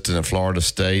assistant at Florida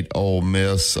State, Ole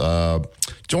Miss.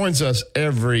 Joins us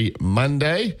every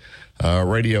Monday.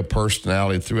 Radio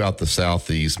personality throughout the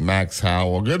Southeast, Max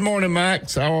Howell. Good morning,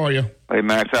 Max. How are you? Hey,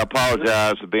 Max, I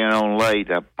apologize for being on late.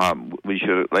 They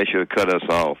should have cut us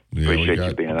off. Yeah, Appreciate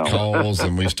you being on. Calls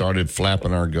and we started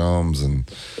flapping our gums,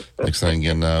 and next thing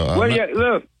you know,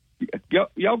 look,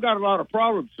 y'all got a lot of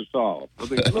problems to solve.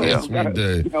 Yes, we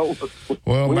do.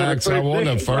 Well, Max, I want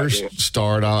to first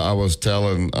start. I was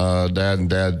telling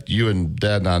Dad, you and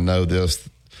Dad and I know this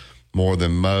more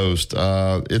than most.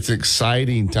 It's an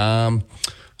exciting time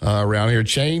around here.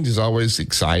 Change is always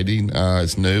exciting.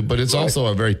 It's new, but it's also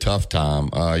a very tough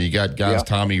time. You got guys, yeah.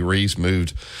 Tommy Reese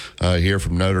moved here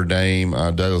from Notre Dame.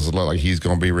 Does look like he's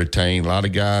going to be retained. A lot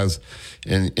of guys.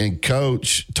 And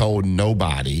Coach told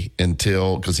nobody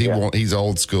until, because he's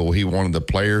old school. He wanted the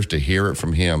players to hear it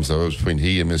from him. So it was between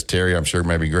he and Miss Terry. I'm sure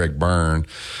maybe Greg Byrne,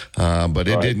 but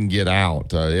it didn't get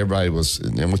out. Everybody was,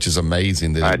 which is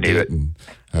amazing that it didn't.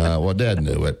 Well, Dad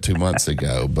knew it 2 months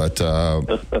ago, but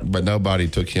nobody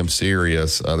took him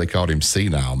serious. They called him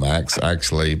senile, Max,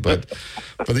 actually. But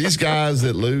for these guys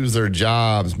that lose their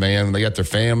jobs, man, they got their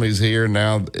families here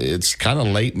now. It's kind of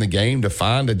late in the game to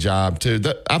find a job too.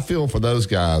 I feel for those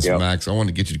guys, Max. I want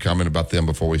to get you to comment about them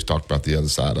before we talk about the other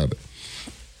side of it.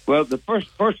 Well, the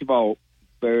first of all,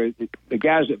 Barry, the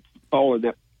guys that fall in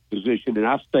that position, and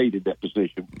I stayed in that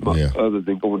position, other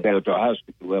than going down to a high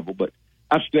school level, but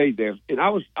I stayed there, and I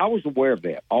was aware of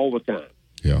that all the time,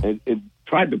 and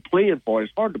tried to plan for it.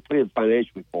 It's hard to plan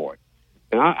financially for it,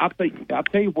 and I think I'll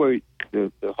tell you where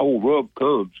the whole rub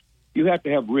comes. You have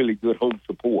to have really good home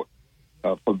support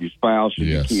from your spouse and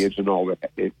your kids and all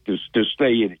that to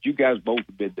stay in it. You guys both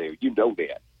have been there, you know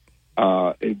that.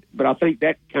 But I think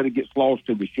that kind of gets lost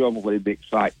in the shovel and the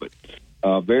excitement.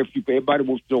 Everybody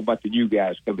wants to know about the new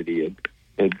guys coming in,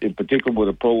 and in particular with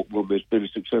a program that's been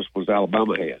as successful as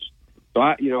Alabama has. So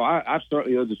I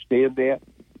certainly understand that,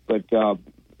 but a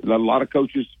lot of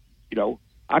coaches,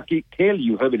 I can't tell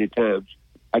you how many times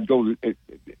I'd go to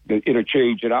the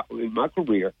interchange in my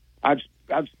career. I'd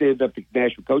stand up at the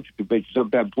National Coaching Convention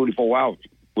sometimes 24 hours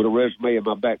with a resume in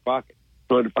my back pocket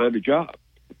trying to find a job.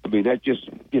 I mean, that's just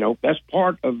that's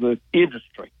part of the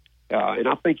industry, and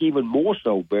I think even more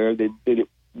so, Bear, than it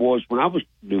was when I was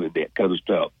doing that kind of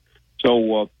stuff.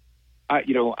 So I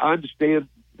understand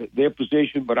their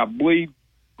position, but I believe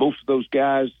most of those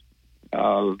guys,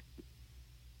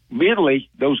 mentally,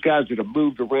 those guys that have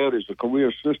moved around as a career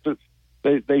assistant,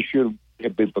 they should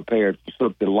have been prepared for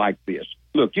something like this.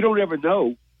 Look, you don't ever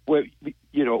know where,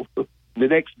 the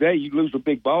next day you lose a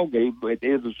big ball game at the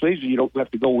end of the season, you don't have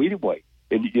to go anyway,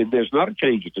 and there's not a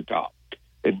change at the top.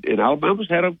 And Alabama's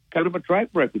had a kind of a track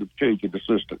record of changing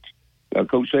assistants.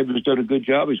 Coach Saban has done a good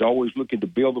job. He's always looking to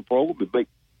build the program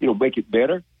and make it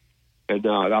better. And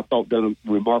I thought done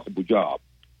a remarkable job.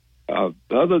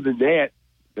 Other than that,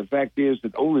 the fact is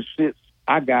that only since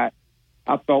I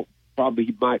thought probably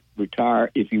he might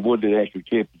retire if he won the national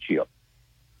championship.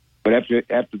 But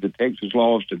after the Texas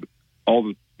lost and all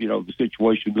the the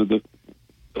situation of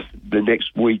the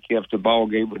next week after the ball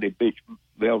game when they benched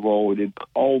Melroy and then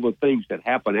all the things that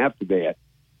happened after that,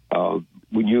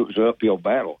 we knew it was an uphill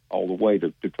battle all the way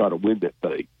to try to win that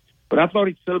thing. But I thought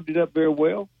he summed it up very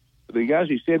well. I mean, guys,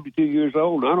 he's 72 years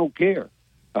old, and I don't care.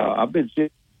 I've been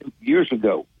sick years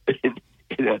ago.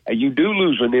 and you do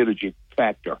lose an energy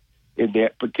factor in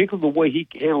that, particularly the way he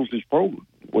handles his program,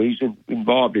 where he's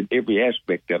involved in every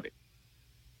aspect of it.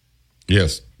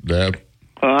 Yes, Dab.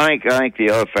 Well, I think the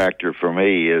other factor for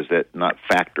me is that not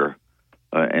factor.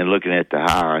 And looking at the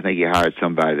hire, I think he hired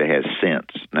somebody that has sense.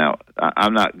 Now,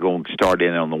 I'm not going to start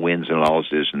in on the wins and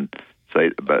losses and say,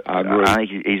 but I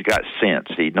think he's got sense.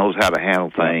 He knows how to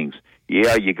handle things.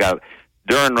 Yeah, you got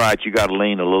darn right. You got to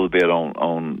lean a little bit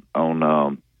on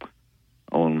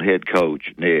head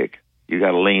coach Nick. You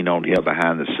got to lean on him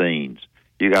behind the scenes.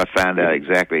 You got to find out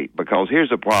exactly, because here's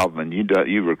the problem. And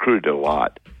you recruited a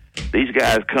lot. These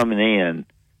guys coming in,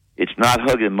 it's not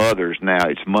hugging mothers now.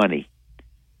 It's money.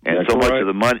 And That's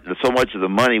much of the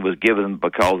money was given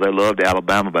because they loved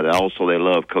Alabama, but also they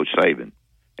loved Coach Saban.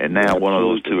 And now one of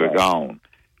those two are gone,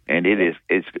 and it's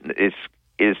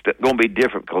going to be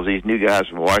different because these new guys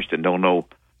from Washington don't know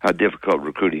how difficult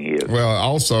recruiting is. Well,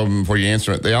 also before you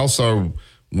answer it, they also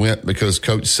went because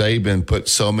Coach Saban put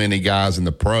so many guys in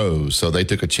the pros, so they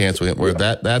took a chance with him. Where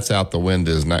that's out the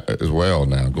window as well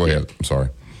now. Go ahead. I'm sorry.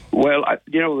 Well,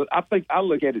 I think I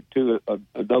look at it too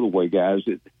another way, guys.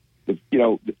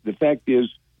 The fact is,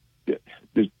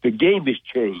 the game has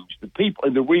changed. The people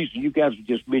and the reason you guys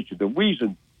just mentioned, the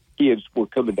reason kids were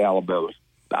coming to Alabama.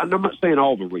 I'm not saying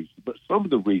all the reasons, but some of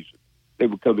the reasons they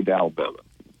were coming to Alabama.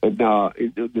 And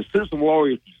the sense of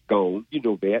loyalty is gone. You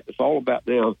know that. It's all about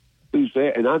now who's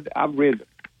there. And I've read,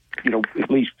 at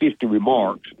least 50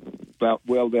 remarks about,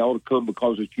 well, they ought to come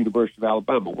because it's University of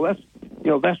Alabama. Well,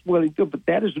 that's really good, but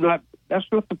that's not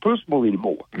the principle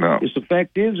anymore. No. It's the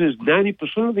fact is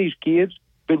 90% of these kids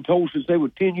been told since they were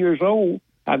 10 years old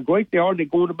how great they are and they're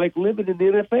going to make a living in the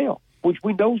NFL, which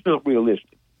we know is not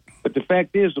realistic. But the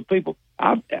fact is, the people,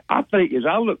 I think, as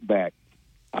I look back,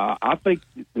 I think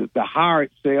the hire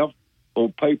itself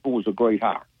on paper was a great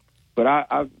hire. But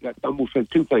I'm going to say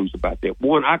two things about that.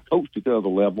 One, I coached at the other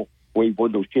level where he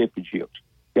won those championships.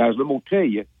 Guys, I'm going to tell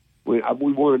you, we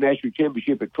won a national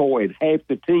championship at Troy, and half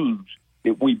the teams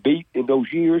that we beat in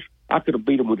those years, I could have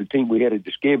beat them with the team we had at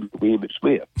Discovery with Emmitt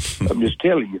Smith. I'm just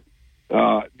telling you.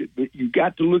 You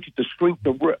got to look at the strength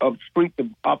of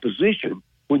opposition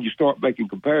when you start making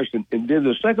comparisons. And then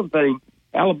the second thing,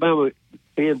 Alabama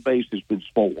fan base has been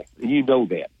spoiled, and you know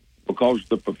that because of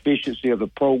the proficiency of the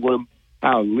program,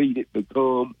 how elite it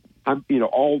become,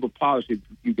 all the positive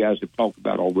you guys have talked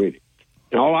about already.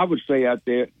 And all I would say out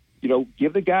there,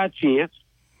 give the guy a chance.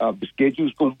 The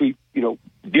schedule's going to be,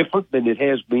 different than it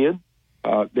has been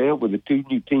now with the 2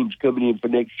 new teams coming in for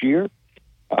next year.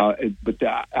 But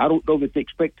I don't know that the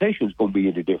expectation is going to be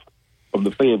any different from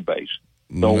the fan base.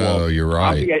 So, no, you're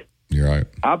right. You're right.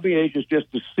 I'll be anxious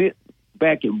just to sit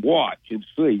back and watch and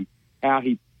see how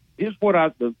he. Here's what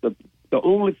the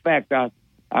only fact I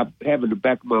have in the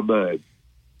back of my mind.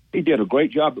 He did a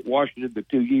great job at Washington the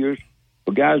 2 years.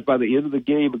 But guys, by the end of the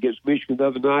game against Michigan the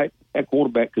other night, that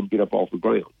quarterback couldn't get up off the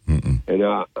ground. And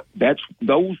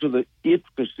those are the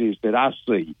intricacies that I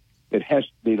see that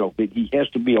that he has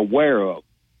to be aware of.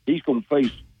 He's going to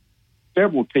face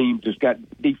several teams that's got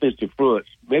defensive fronts,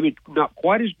 maybe not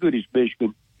quite as good as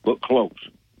Michigan, but close,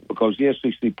 because the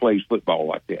SEC plays football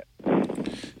like that.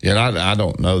 Yeah, and I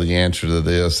don't know the answer to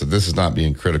this. This is not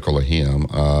being critical of him.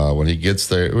 When he gets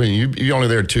there, you're only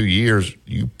there 2 years.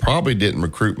 You probably didn't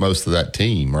recruit most of that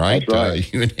team, right? That's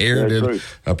right. You inherited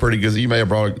a pretty good. You may have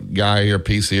brought a guy here, a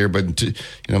piece here, but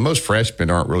most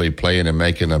freshmen aren't really playing and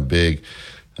making a big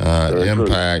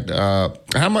impact.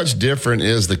 How much different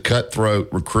is the cutthroat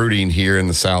recruiting here in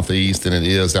the Southeast than it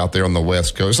is out there on the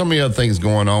West Coast? So many other things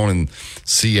going on in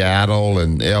Seattle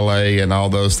and L.A. and all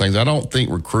those things. I don't think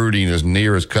recruiting is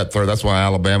near as cutthroat. That's why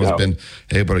Alabama's been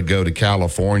able to go to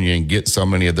California and get so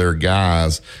many of their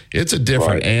guys. It's a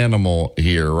different animal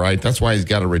here, right? That's why he's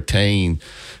got to retain,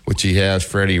 which he has.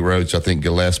 Freddie Roach, I think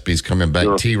Gillespie's coming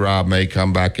back. T-Rob may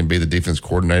come back and be the defense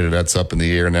coordinator. That's up in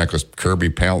the air now because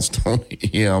Kirby pounced on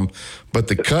him. But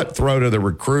the cutthroat of the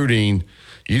recruiting,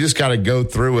 you just got to go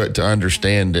through it to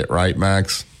understand it, right,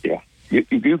 Max? Yeah.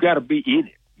 You got to be in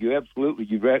it. You absolutely.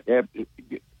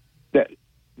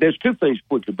 There's 2 things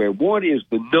put to bear. One is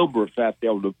the numbers out there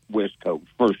on the West Coast,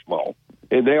 first of all.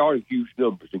 And they are huge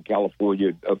numbers in California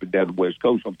and up and down the West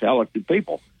Coast of talented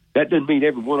people. That doesn't mean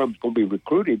every one of them is going to be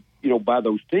recruited, by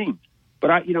those teams.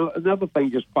 But another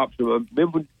thing just pops to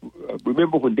mind.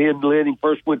 Remember when Dan Lanning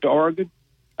first went to Oregon?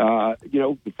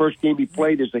 The first game he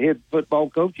played as the head football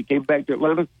coach, he came back to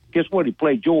Atlanta. Guess what? He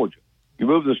played Georgia. You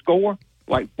remember the score?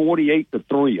 Like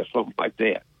 48-3 or something like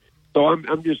that. So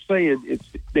I'm just saying it's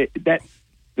that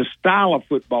the style of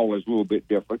football is a little bit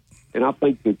different, and I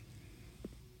think that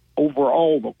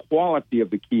overall the quality of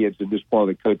the kids in this part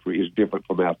of the country is different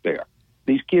from out there.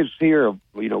 These kids here are,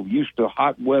 used to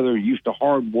hot weather, used to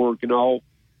hard work and all.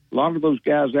 A lot of those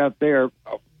guys out there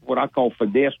are what I call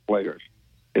finesse players.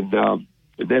 And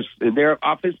their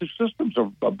offensive systems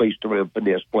are based around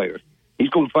finesse players. He's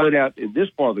going to find out in this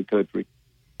part of the country,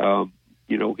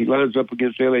 he lines up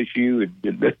against LSU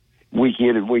and week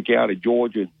in and week out at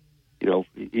Georgia.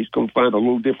 He's going to find a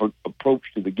little different approach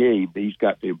to the game that he's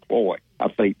got to employ, I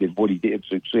think, than what he did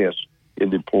success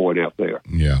in employing out there.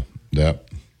 Yeah.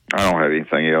 I don't have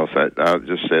anything else. I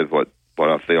just said what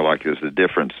I feel like is the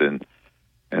difference in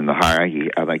the hiring.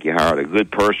 I think he hired a good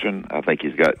person. I think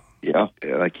he's got. Yeah,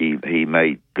 I think he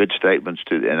made good statements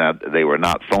and they were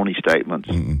not phony statements.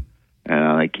 Mm-hmm. And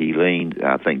I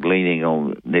think leaning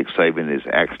on Nick Saban is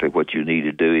actually what you need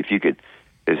to do. If you could,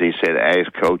 as he said,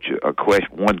 ask Coach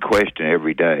one question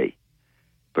every day,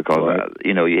 because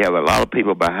you have a lot of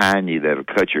people behind you that'll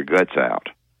cut your guts out,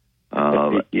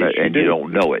 and you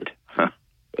don't know it.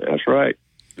 That's right.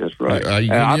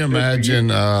 Can you imagine?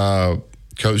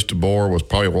 Coach DeBoer was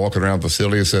probably walking around the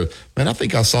facility and said, "Man, I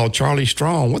think I saw Charlie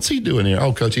Strong. What's he doing here?"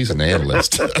 "Oh, Coach, he's an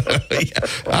analyst."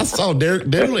 I saw Derek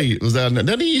Dooley was down there.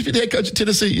 Didn't he used to be head coach of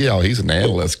Tennessee? Yeah, he's an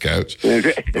analyst, Coach.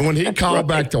 And when he called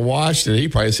back to Washington, he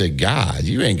probably said, "God,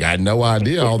 you ain't got no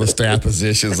idea all the staff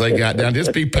positions they got down.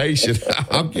 Just be patient.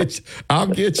 I'll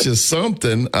get you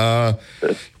something."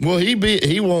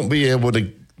 He won't be able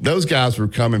to. Those guys were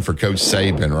coming for Coach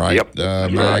Saban, right?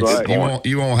 Yep. Max,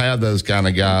 you won't have those kind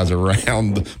of guys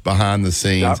around behind the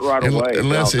scenes. Not right away.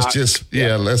 Unless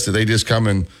unless they just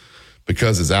coming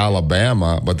because it's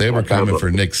Alabama, but they were coming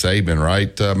for Nick Saban,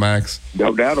 right, Max?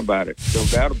 No doubt about it.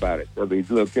 I mean,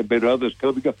 look, there have been others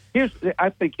coming. I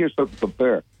think here's something to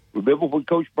compare. Remember when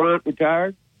Coach Bryant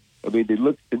retired? I mean, they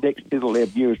looked at the next 10,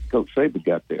 11 years Coach Saban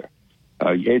got there.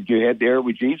 You had there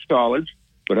with Gene Stallings,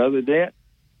 but other than that,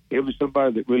 it was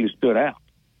somebody that really stood out.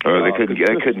 They couldn't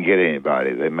get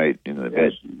anybody. They made couldn't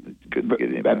get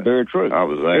anybody. That's very true. I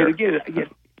was there. And again,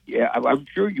 I'm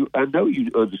sure I know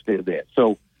you understand that.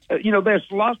 So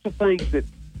there's lots of things that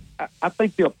I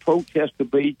think the approach has to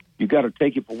be. You got to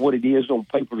take it for what it is on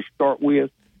paper to start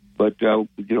with. But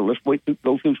let's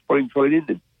go through spring training,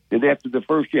 and then after the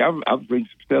first year, I was reading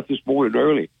some stuff this morning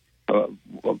early.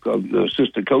 The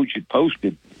assistant coach had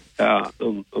posted on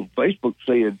Facebook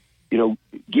saying,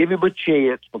 give him a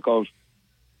chance, because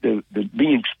the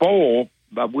being spoiled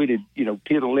by winning 10,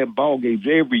 11 ball games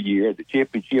every year, the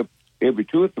championship every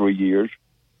 2 or 3 years,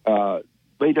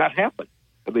 may not happen.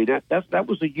 I mean, that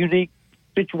was a unique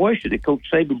situation that Coach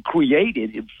Saban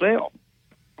created himself.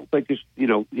 I don't think this,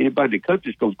 anybody in the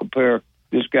country is going to compare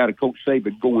this guy to Coach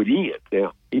Saban going in.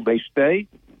 Now, he may stay,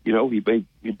 he may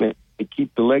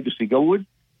keep the legacy going.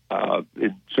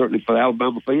 And certainly for the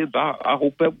Alabama fans, I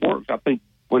hope that works. I think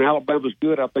when Alabama's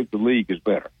good, I think the league is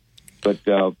better. But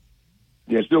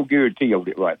there's no guarantee on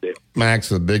it right now. Max,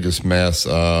 the biggest mess,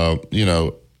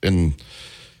 in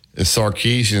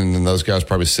Sarkisian and those guys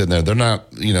probably sitting there. They're not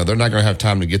going to have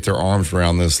time to get their arms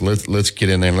around this. Let's get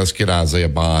in there and let's get Isaiah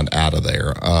Bond out of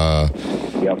there.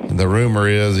 The rumor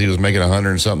is he was making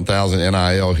 100-something thousand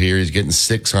NIL here. He's getting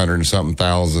 600-something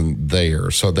thousand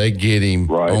there. So they get him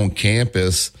on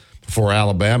campus before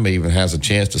Alabama even has a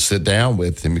chance to sit down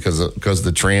with him because of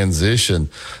the transition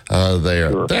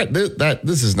there. Sure.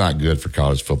 This is not good for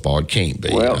college football. It can't be.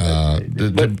 Well,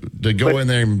 to go in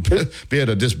there and be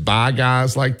able to just buy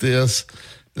guys like this,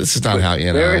 this is not how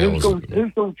NIL is.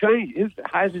 Who's going to change?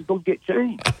 How's it going to get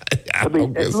changed? I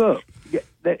mean, look,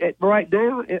 right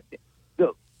now,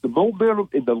 the momentum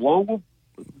and the longer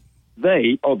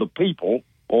they or the people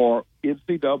or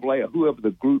NCAA or whoever the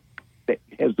group that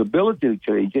has the ability to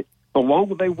change it, the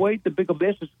longer they wait, the bigger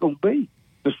mess it's going to be.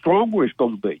 The stronger it's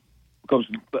going to be. Because,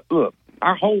 look,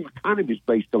 our whole economy is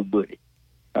based on money.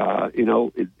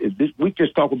 We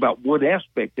just talk about one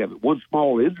aspect of it, one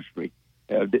small industry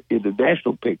in the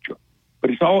national picture.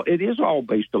 But it is all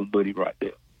based on money right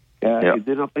now. And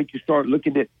then I think you start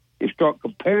looking at and start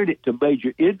comparing it to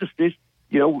major industries.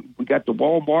 We got the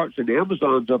Walmarts and the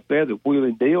Amazons up there that wheel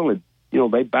and deal, and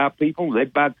they buy people, and they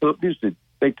buy companies, and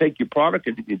they take your product,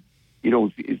 and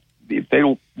if they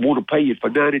don't want to pay you for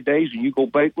 90 days and you go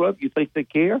bankrupt, you think they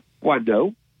care? Why,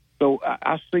 no. So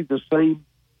I see the same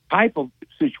type of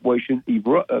situation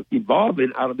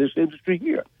evolving out of this industry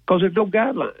here because there's no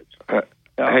guidelines.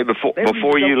 Hey,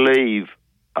 before you leave,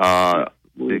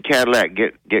 did Cadillac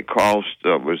get crossed?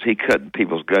 Was he cutting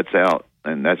people's guts out,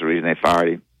 and that's the reason they fired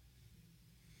him?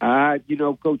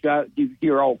 Coach, you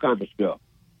hear all kinds of stuff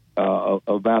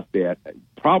about that.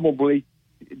 Probably,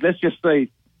 let's just say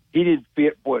he didn't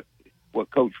fit what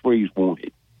Coach Freeze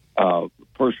wanted,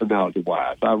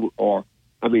 personality-wise.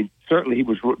 Certainly he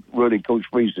was running Coach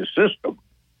Freeze's system,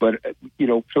 but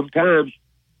sometimes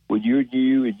when you're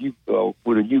new and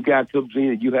when a new guy comes in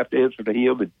and you have to answer to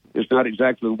him, and it's not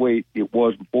exactly the way it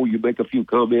was before, you make a few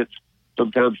comments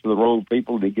sometimes to the wrong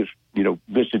people, and it gets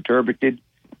misinterpreted,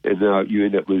 and you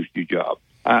end up losing your job.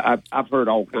 I've heard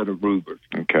all kinds of rumors.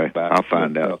 Okay, I'll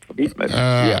find out.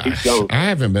 I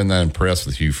haven't been that impressed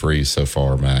with Hugh Freeze so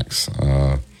far, Max.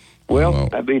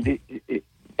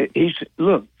 He's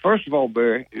look. First of all,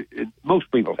 Barry,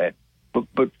 most people had,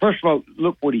 but first of all,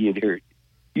 look what he inherited.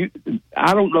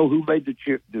 I don't know who made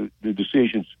the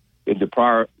decisions in the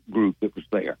prior group that was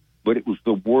there, but it was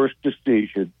the worst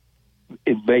decision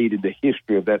made in the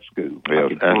history of that school. Yeah,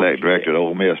 athletic director at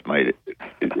Ole Miss made it.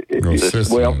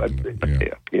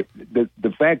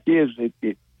 The fact is,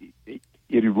 it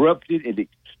erupted and it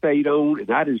stayed on,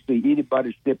 and I didn't see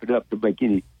anybody stepping up to make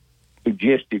any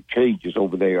suggestive changes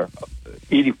over there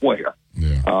anywhere.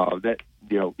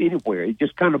 Anywhere. It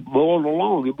just kind of boiled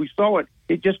along, and we saw it.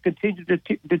 It just continued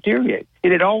to deteriorate,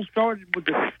 and it all started with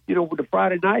the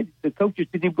Friday night. The coaches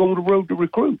didn't even go on the road to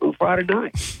recruit on Friday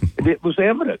night, and it was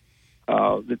evident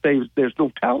that there's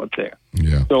no talent there.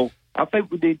 Yeah. So I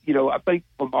think we need, I think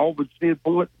from Auburn's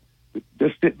standpoint,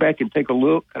 just sit back and take a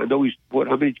look. I know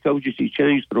how many coaches he's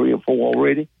changed, 3 or 4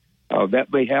 already.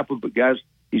 That may happen, but guys,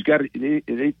 he's got it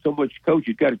ain't so much coach.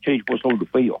 He's got to change what's on the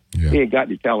field. Yeah. He ain't got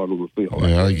any talent on the field.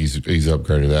 Yeah, I think he's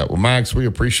upgraded that. Well, Max, we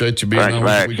appreciate you being on.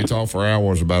 Max. We can talk for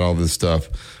hours about all this stuff,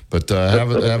 but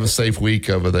have a safe week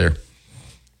over there.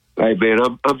 Hey man,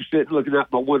 I'm sitting looking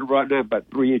out my window right now. About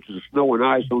 3 inches of snow and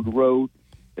ice on the road,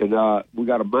 and we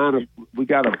got a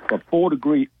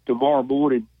 4-degree tomorrow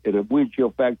morning and a wind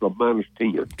chill factor of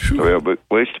 -10. Well, but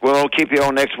we'll keep you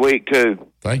on next week too.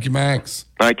 Thank you, Max.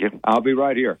 Thank you. I'll be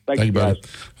right here. Thank you, guys. Buddy.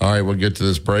 All right, we'll get to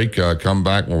this break. Come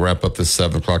back. We'll wrap up this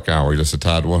 7 o'clock hour. Just a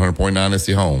Tide 100.9 is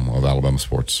the home of Alabama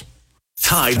sports.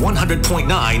 Tide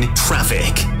 100.9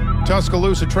 traffic.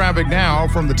 Tuscaloosa traffic now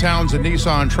from the Townsend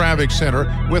Nissan Traffic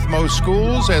Center, with most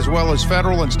schools as well as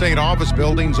federal and state office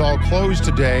buildings all closed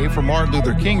today for Martin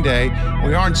Luther King Day.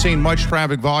 We aren't seeing much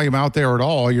traffic volume out there at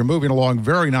all. You're moving along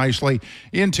very nicely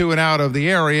into and out of the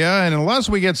area, and unless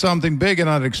we get something big and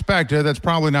unexpected, that's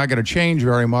probably not going to change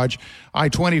very much.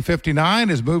 I-2059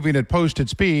 is moving at posted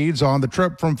speeds on the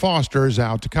trip from Foster's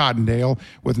out to Cottondale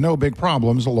with no big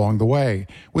problems along the way.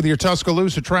 With your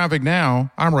Tuscaloosa traffic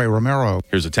now, I'm Ray Romero.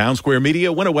 Here's a Town Square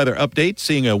Media winter weather update,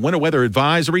 seeing a winter weather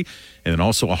advisory and then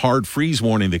also a hard freeze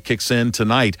warning that kicks in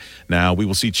tonight. Now, we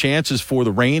will see chances for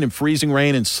the rain and freezing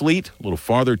rain and sleet a little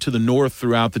farther to the north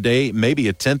throughout the day, maybe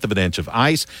a tenth of an inch of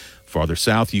ice. Farther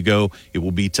south you go, it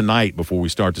will be tonight before we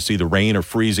start to see the rain or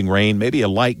freezing rain, maybe a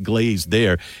light glaze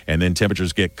there, and then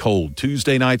temperatures get cold.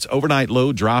 Tuesday night's overnight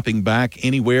low dropping back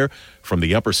anywhere from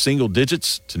the upper single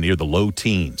digits to near the low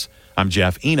teens. I'm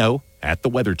Jeff Eno at the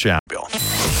Weather Channel. Want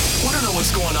to know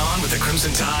what's going on with the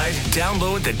Crimson Tide?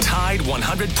 Download the Tide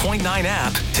 100.9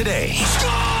 app today.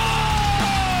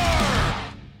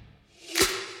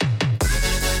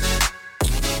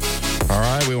 All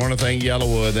right, we want to thank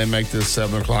Yellowwood. They make this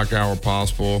 7 o'clock hour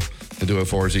possible. They do it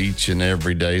for us each and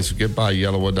every day. So get by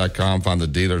yellowwood.com, find the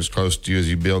dealer as close to you as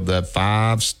you build that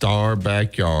 5-star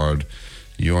backyard.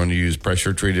 You want to use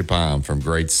pressure-treated pine from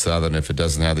Great Southern. If it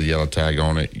doesn't have the yellow tag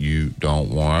on it, you don't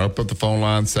want it. Up at the phone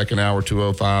line, second hour,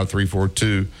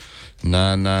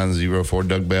 205-342-9904.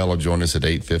 Doug Bell will join us at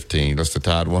 8:15. That's the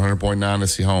Tide 100.9.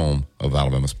 It's the home of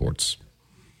Alabama sports.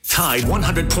 Tide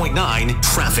 100.9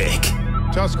 traffic.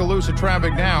 Tuscaloosa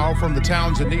traffic now from the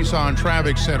Townsend Nissan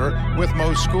Traffic Center, with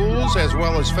most schools as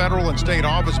well as federal and state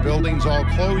office buildings all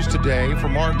closed today for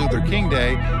Martin Luther King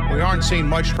Day. We aren't seeing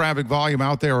much traffic volume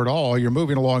out there at all. You're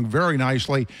moving along very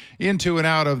nicely into and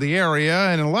out of the area,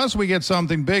 and unless we get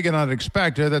something big and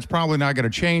unexpected, that's probably not going to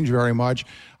change very much.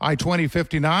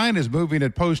 I-2059 is moving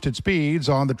at posted speeds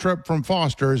on the trip from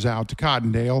Foster's out to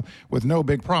Cottondale with no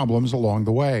big problems along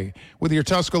the way. With your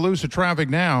Tuscaloosa traffic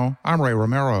now, I'm Ray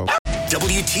Romero.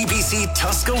 WTBC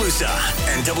Tuscaloosa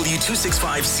and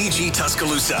W265CG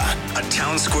Tuscaloosa, a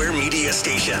Town Square media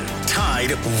station. Tide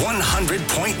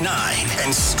 100.9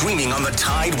 and streaming on the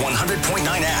Tide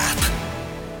 100.9 app.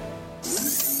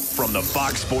 From the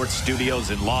Fox Sports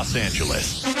Studios in Los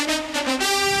Angeles,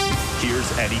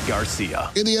 here's Eddie Garcia.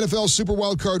 In the NFL Super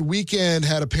Wildcard weekend,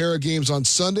 had a pair of games on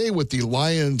Sunday with the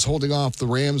Lions holding off the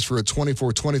Rams for a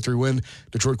 24-23 win.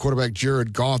 Detroit quarterback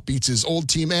Jared Goff beats his old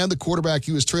team and the quarterback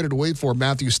he was traded away for,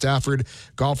 Matthew Stafford.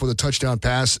 Goff with a touchdown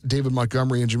pass. David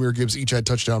Montgomery and Jahmyr Gibbs each had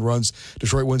touchdown runs.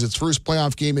 Detroit wins its first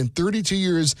playoff game in 32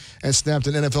 years and snapped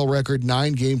an NFL record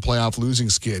 9-game playoff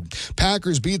losing skid.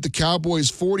 Packers beat the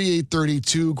Cowboys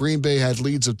 48-32. Green Bay had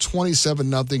leads of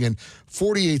 27-0 and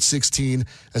 48-16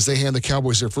 as they hand the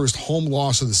Cowboys their first home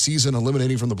loss of the season,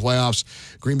 eliminating from the playoffs.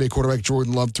 Green Bay quarterback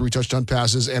Jordan Love, 3 touchdown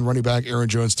passes, and running back Aaron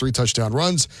Jones, 3 touchdown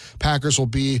runs. Packers will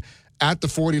be at the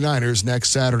 49ers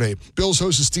next Saturday. Bills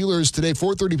host the Steelers today,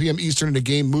 4:30 p.m. Eastern, in a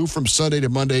game moved from Sunday to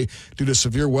Monday due to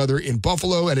severe weather in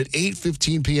Buffalo. And at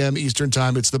 8:15 p.m. Eastern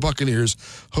time, it's the Buccaneers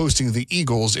hosting the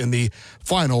Eagles in the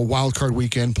final wildcard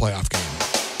weekend playoff game.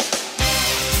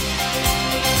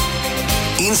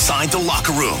 Inside the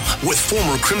Locker Room with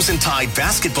former Crimson Tide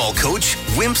basketball coach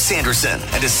Wimp Sanderson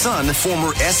and his son,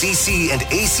 former SEC and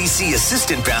ACC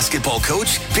assistant basketball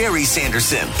coach Barry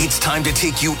Sanderson. It's time to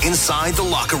take you inside the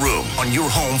locker room on your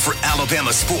home for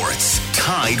Alabama sports.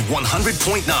 Tide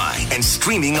 100.9 and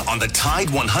streaming on the Tide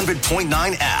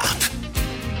 100.9 app.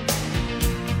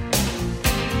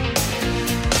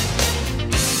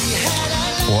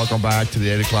 Welcome back to the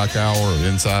 8 o'clock hour of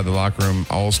Inside the Locker Room.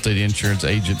 Allstate Insurance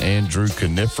Agent Andrew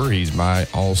Kniffer. He's my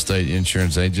Allstate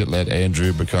Insurance Agent. Let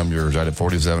Andrew become yours right at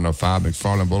 4705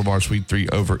 McFarland Boulevard, Suite 3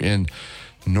 over in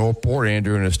Northport.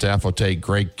 Andrew and his staff will take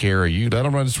great care of you. Let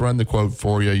them just run the quote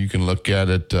for you. You can look at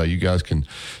it. You guys can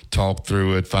talk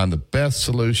through it, find the best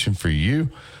solution for you.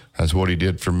 That's what he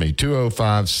did for me.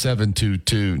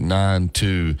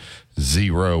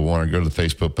 205-722-9201. Want to go to the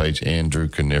Facebook page, Andrew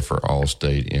Kniffer,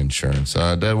 Allstate Insurance.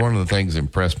 Dad, one of the things that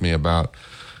impressed me about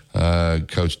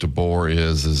Coach DeBoer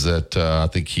is that I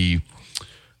think he,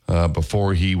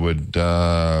 before he would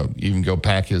even go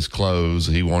pack his clothes,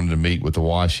 he wanted to meet with the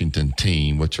Washington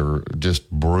team, which are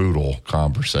just brutal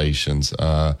conversations.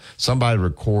 Somebody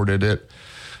recorded it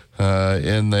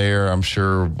in there, I'm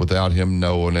sure, without him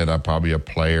knowing it. Probably a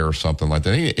player or something like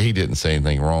that. He didn't say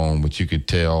anything wrong, but you could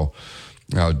tell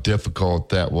how difficult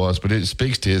that was. But it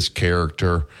speaks to his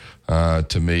character.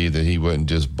 to me that he wouldn't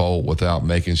just bolt without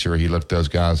making sure he looked those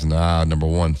guys in the eye. Number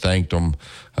one, thanked them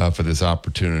for this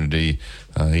opportunity.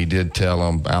 He did tell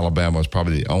them Alabama was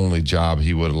probably the only job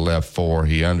he would have left for.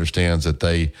 He understands that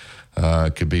they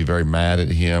could be very mad at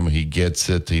him. He gets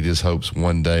it. He just hopes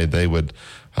one day they would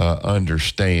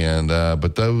understand.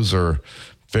 But those are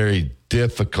very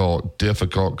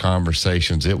difficult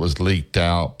conversations. It was leaked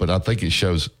out, but I think it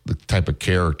shows the type of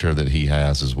character that he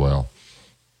has as well.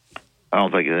 I don't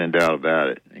think there's any doubt about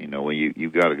it. You know, when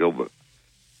you've got to go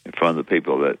in front of the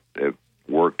people that have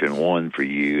worked and won for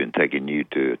you and taken you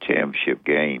to a championship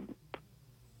game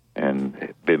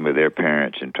and been with their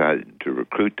parents and tried to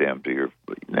recruit them to your.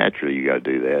 Naturally, you got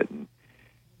to do that. And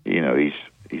you know,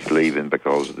 he's leaving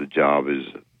because the job is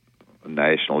a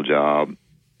national job,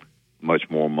 much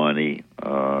more money,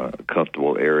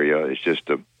 comfortable area. It's just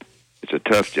it's a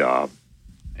tough job,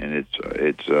 and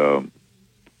it's.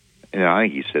 You know, I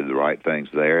think he said the right things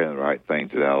there and the right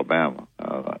things at Alabama.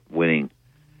 Winning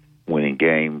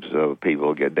games,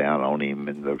 people get down on him,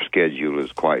 and the schedule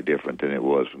is quite different than it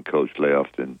was when Coach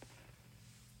left, and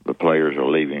the players are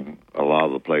leaving. A lot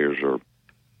of the players are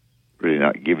really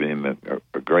not giving him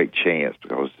a great chance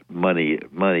because money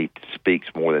speaks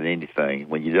more than anything.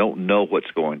 When you don't know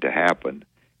what's going to happen,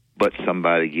 but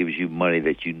somebody gives you money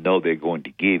that you know they're going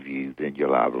to give you, then you're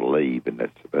liable to leave, and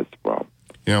that's the problem.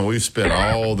 You know, we've spent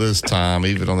all this time,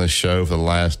 even on this show for the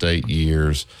last 8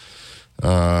 years,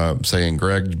 saying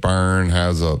Greg Byrne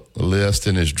has a list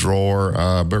in his drawer.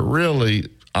 But really,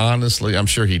 honestly, I'm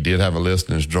sure he did have a list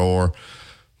in his drawer.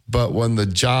 But when the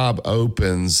job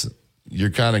opens,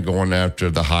 you're kind of going after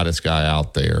the hottest guy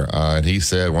out there. And he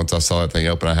said, once I saw that thing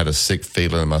open, I had a sick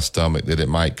feeling in my stomach that it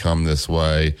might come this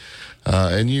way.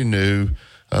 And you knew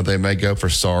they may go for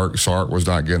Sark. Sark was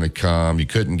not going to come. You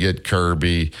couldn't get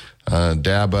Kirby.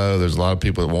 Dabo, there's a lot of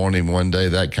people that want him one day.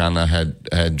 That kind of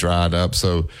had dried up.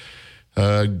 So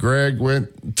Greg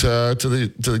went to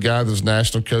the guy that was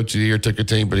National Coach of the Year, took a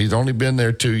team, but he's only been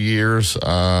there 2 years.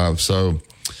 So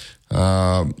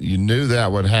you knew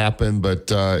that would happen, but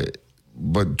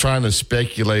trying to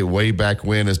speculate way back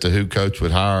when as to who Coach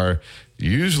would hire,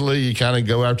 usually you kind of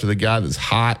go after the guy that's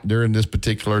hot during this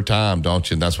particular time, don't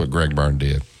you? And that's what Greg Byrne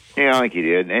did. Yeah, I think he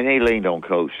did. And he leaned on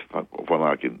Coach, from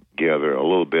I can gather, a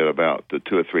little bit about the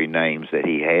 2 or 3 names that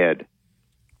he had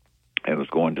and was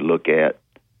going to look at.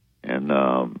 And,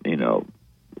 you know,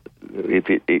 if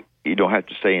you don't have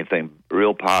to say anything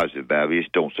real positive about it, you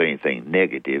just don't say anything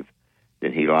negative,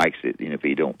 then he likes it. And if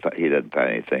he doesn't find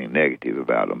anything negative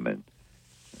about him. And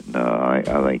I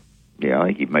think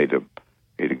he made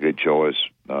a good choice.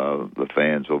 The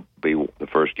fans will be the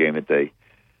first game that they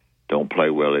don't play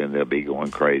well in, they'll be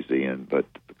going crazy. But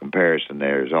the comparison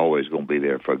there is always going to be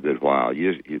there for a good while.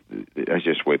 That's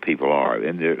just the way people are.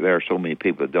 And there are so many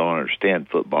people that don't understand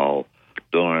football,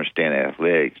 don't understand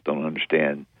athletics, don't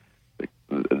understand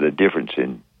the difference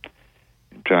in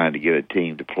trying to get a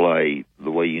team to play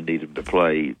the way you need them to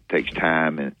play. It takes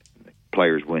time, and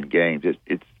players win games.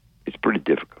 It's pretty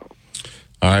difficult.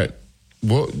 All right.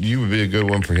 Well, you would be a good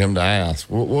one for him to ask.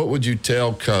 What would you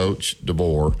tell Coach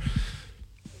DeBoer?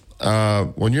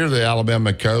 When you're the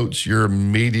Alabama coach, you're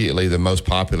immediately the most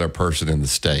popular person in the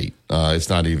state. It's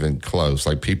not even close.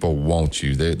 Like, people want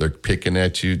you. They're picking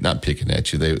at you. Not picking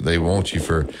at you. They want you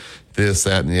for this,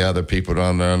 that, and the other. People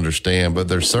don't understand. But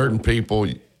there's certain people,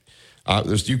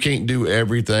 you can't do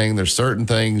everything. There's certain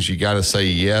things you got to say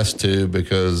yes to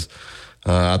because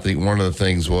I think one of the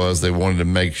things was they wanted to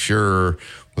make sure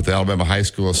with the Alabama High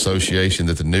School Association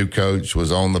that the new coach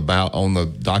was on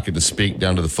the docket to speak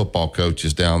down to the football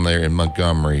coaches down there in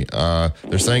Montgomery.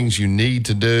 There's things you need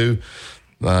to do.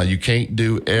 You can't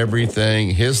do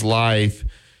everything. His life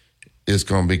is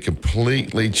going to be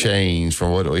completely changed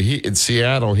from what in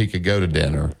Seattle. He could go to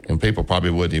dinner and people probably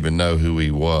wouldn't even know who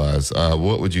he was.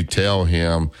 What would you tell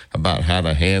him about how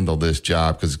to handle this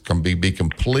job? Because it can be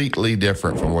completely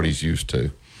different from what he's used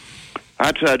to.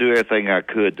 I try to do everything I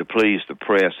could to please the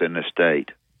press in the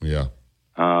state. Yeah,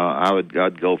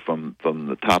 I'd go from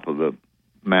the top of the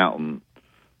mountain,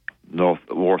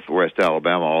 northwest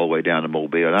Alabama, all the way down to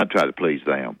Mobile, and I'd try to please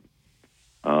them.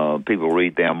 People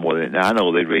read them more than I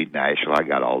know. They read national. I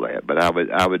got all that, but I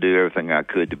would do everything I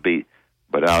could to be.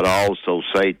 But I'd also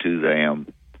say to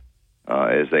them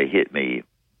as they hit me,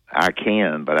 I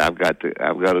can, but I've got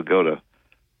to go to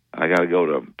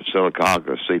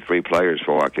Sylacauga, see 3 players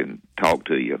before I can talk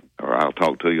to you, or I'll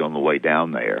talk to you on the way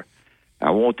down there.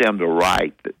 I want them to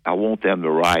write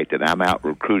that I'm out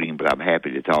recruiting, but I'm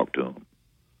happy to talk to them.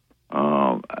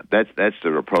 That's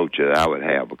the approach that I would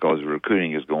have, because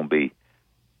recruiting is going to be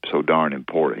so darn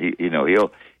important.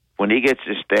 He'll when he gets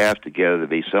his staff together, there'll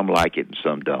be some like it and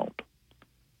some don't.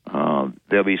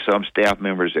 There'll be some staff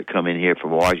members that come in here from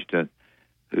Washington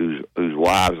whose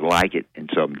wives like it and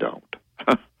some don't.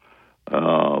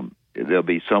 There'll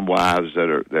be some wives that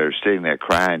are sitting there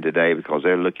crying today because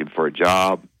they're looking for a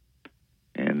job,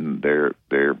 and they're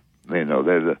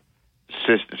the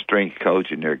assistant strength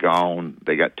coach and they're gone.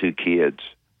 They got 2 kids,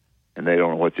 and they don't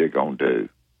know what they're going to do.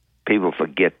 People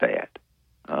forget that.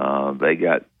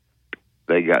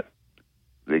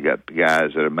 They got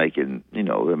guys that are making,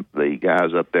 the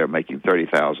guys up there making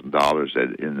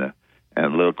 $30,000 in the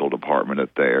analytical department up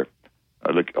there,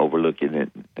 overlooking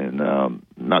it, and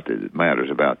not that it matters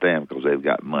about them because they've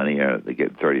got money, they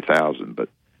get $30,000. But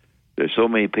there's so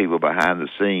many people behind the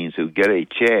scenes who get a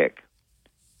check,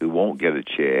 who won't get a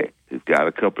check, who've got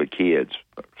a couple of kids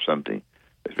or something.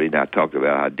 As we now talked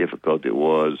about how difficult it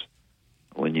was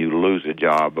when you lose a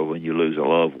job or when you lose a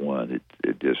loved one.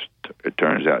 It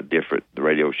turns out different. The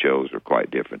radio shows are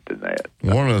quite different than that.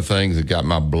 One of the things that got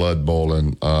my blood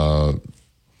boiling,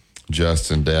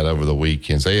 Justin, Dad, over the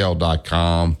weekends,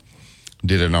 AL.com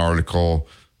did an article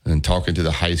and talking to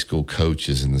the high school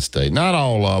coaches in the state. Not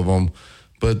all of them,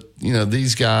 but,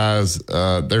 these guys,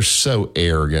 they're so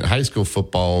arrogant. High school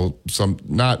football,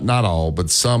 not all,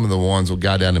 but some of the ones, we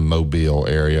got down in Mobile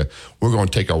area, we're going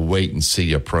to take a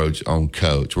wait-and-see approach on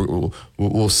coach.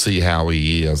 We'll see how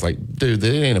he is. Like, dude,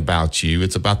 it ain't about you.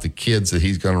 It's about the kids that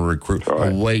he's going to recruit.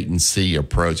 Right. A wait-and-see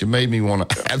approach. It made me want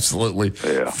to absolutely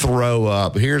throw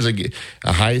up. Here's a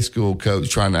high school coach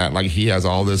trying to act like he has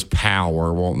all this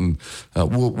power, wanting,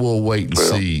 we'll wait and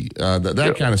see.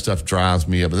 That kind of stuff drives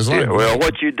me up. There's a lot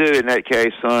what you do in that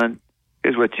case, son,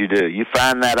 is what you do. You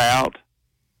find that out,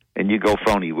 and you go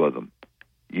phony with them.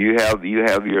 You have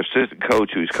your assistant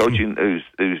coach who's coaching,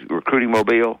 who's recruiting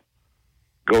Mobile.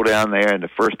 Go down there, and the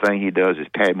first thing he does is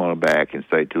pat him on the back and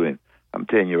say to him, "I'm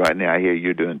telling you right now, I hear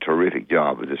you're doing a terrific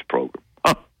job with this program."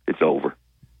 It's over.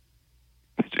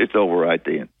 It's over right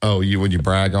then. Oh, when you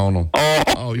brag on them?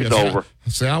 Oh, yes,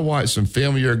 it's over. I watched some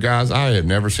film of your guys. I have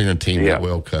never seen a team that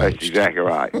well coached. That's exactly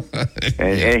right.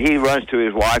 And he runs to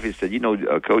his wife and said,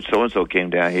 Coach so-and-so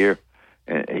came down here,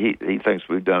 and he thinks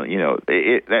we've done,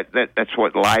 that's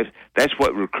what life, that's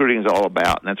what recruiting is all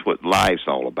about, and that's what life's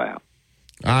all about.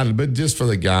 But just for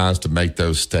the guys to make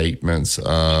those statements,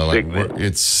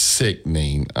 it's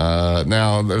sickening.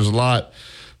 Now, there's a lot.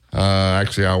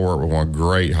 Actually, I work with one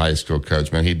great high school coach,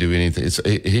 man. He'd do anything.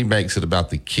 He makes it about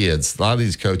the kids. A lot of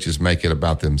these coaches make it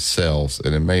about themselves,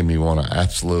 and it made me want to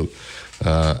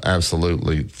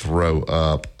absolutely throw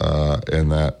up in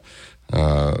that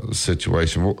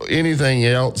situation. Anything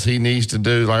else he needs to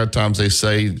do? A lot of times they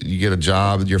say you get a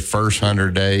job, your first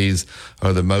 100 days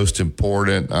are the most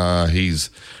important. He's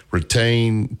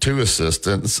retained 2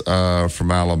 assistants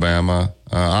from Alabama.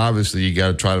 Obviously, you got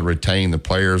to try to retain the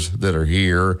players that are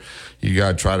here. You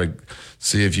got to try to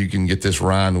see if you can get this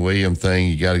Ryan Williams thing.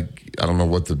 You got to, I don't know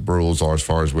what the rules are as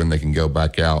far as when they can go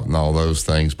back out and all those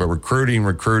things. But recruiting.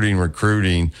 One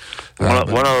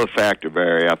other factor,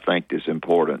 Barry, I think is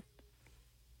important.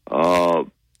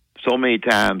 So many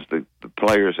times the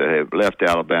players that have left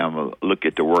Alabama look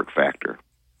at the work factor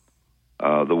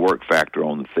on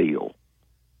the field,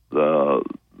 the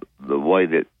way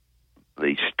that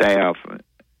the staff and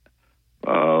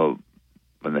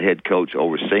the head coach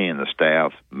overseeing the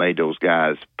staff made those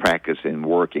guys practice and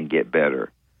work and get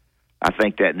better. I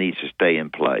think that needs to stay in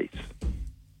place.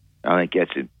 I think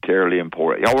that's terribly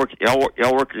important. Y'all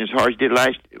working as hard as you did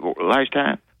last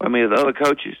time? I mean, the other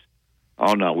coaches.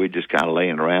 Oh no, we're just kind of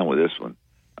laying around with this one.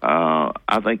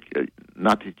 I think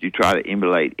not that you try to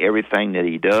emulate everything that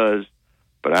he does,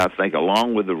 but I think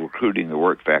along with the recruiting, the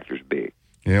work factor is big.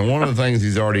 Yeah, one of the things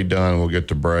he's already done, we'll get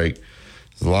to break,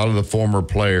 is a lot of the former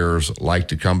players like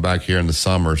to come back here in the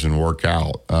summers and work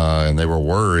out. And they were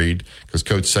worried because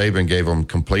Coach Saban gave them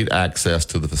complete access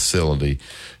to the facility.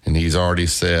 And he's already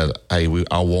said, hey,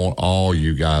 I want all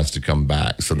you guys to come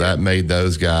back. So that made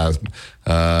those guys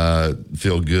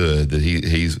feel good that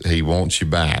he wants you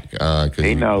back.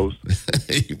 He knows.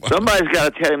 Somebody's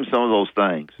got to tell him some of those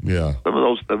things. Yeah. Some of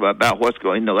those about what's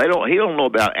going on. He don't know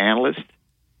about analysts.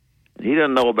 He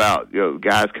doesn't know about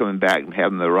guys coming back and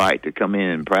having the right to come in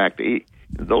and practice.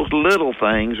 Those little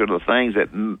things are the things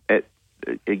that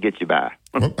it gets you by.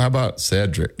 How about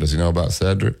Cedric? Does he know about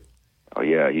Cedric? Oh,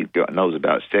 yeah, he knows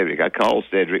about Cedric. I called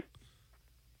Cedric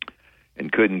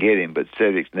and couldn't get him, but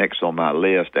Cedric's next on my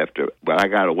list but I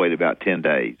got to wait about 10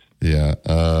 days. Yeah.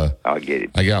 I'll get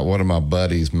it. I got one of my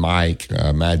buddies, Mike,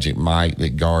 Magic Mike,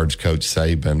 that guards Coach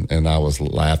Saban, and I was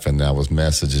laughing. I was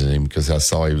messaging him because I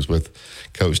saw he was with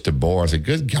Coach DeBoer. I said,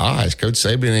 good guys, Coach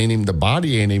Saban ain't even, the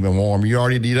body ain't even warm. You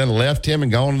done left him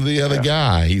and gone to the other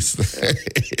guy. He's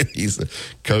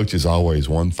Coach is always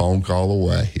one phone call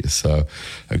away. So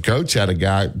Coach had a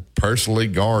guy personally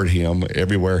guard him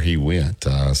everywhere he went.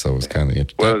 So it was kind of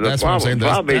interesting. Well, the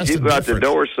problem is you go out the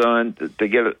door, son, to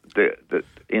get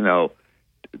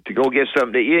to go get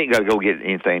something to eat. You ain't got to go get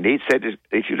anything to eat.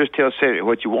 If you just tell Cedric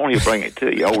what you want, he'll bring it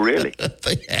to you. Oh, really?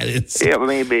 Yeah, I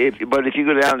mean, but if you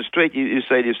go down the street, you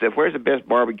say to yourself, where's the best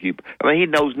barbecue? I mean, he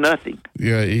knows nothing.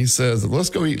 Yeah, he says, let's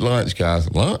go eat lunch, guys.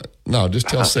 Lunch? No, just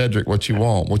tell Cedric what you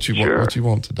want. What you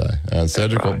want today.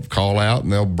 Cedric will call out,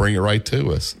 and they'll bring it right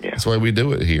to us. Yeah. That's the way we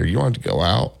do it here. You want to go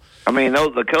out. I mean,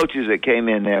 the coaches that came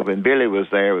in there when Billy was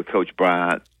there with Coach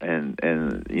Bryant, and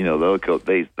the other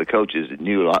the coaches that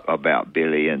knew a lot about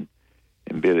Billy, and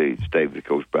Billy stayed with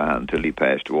Coach Bryant until he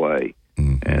passed away.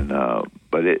 Mm-hmm. And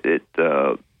but it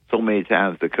so many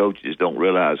times the coaches don't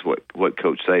realize what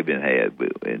Coach Saban had,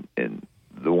 and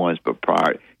the ones but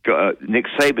prior. Nick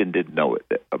Saban didn't know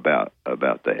about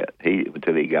that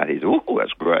until he got his. Oh,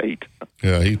 that's great.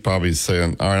 Yeah, he's probably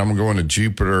saying, "All right, I'm going to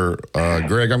Jupiter,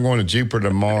 Greg. I'm going to Jupiter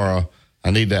tomorrow.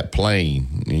 I need that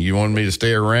plane. You wanted me to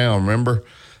stay around, remember?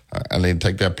 I need to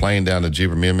take that plane down to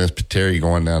Jupiter. Me and Miss Pateri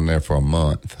going down there for a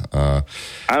month." I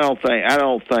don't think. I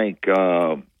don't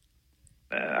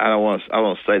want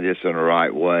to say this in the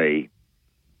right way.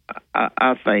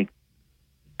 I think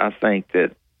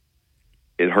that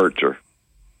it hurts her.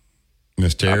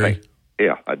 Miss Terry?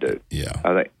 Yeah, I do. Yeah.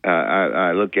 I think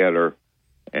I look at her,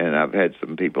 and I've had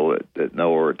some people that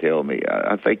know her tell me.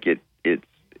 I think it's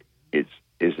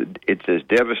as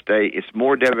devastating. It's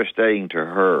more devastating to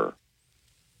her.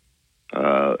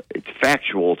 It's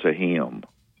factual to him.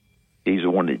 He's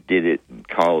the one that did it and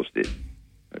caused it.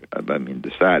 I mean,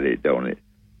 decided on it.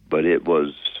 But it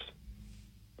was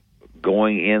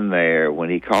going in there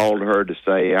when he called her to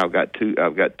say, "I've got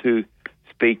two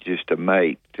speeches to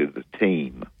make to the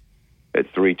team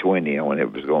at 3:20 on when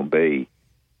it was going to be,"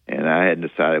 and I hadn't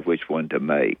decided which one to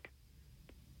make.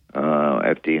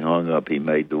 After he hung up, he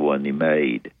made the one he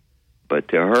made. But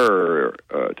to her,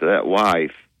 to that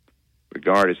wife,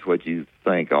 regardless of what you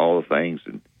think, all the things,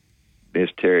 and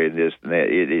Miss Terry, this and that,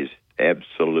 it is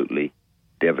absolutely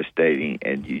devastating,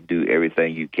 and you do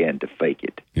everything you can to fake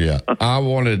it. Yeah.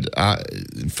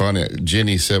 Funny,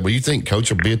 Jenny said, well, you think Coach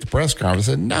will be at the press conference?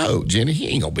 I said, no, Jenny, he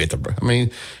ain't going to be at the I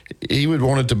mean, he would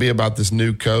want it to be about this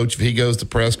new coach. If he goes to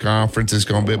press conference, it's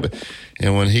going to be.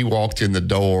 And when he walked in the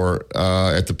door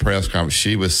at the press conference,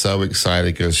 she was so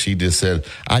excited because she just said,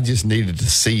 I just needed to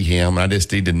see him. I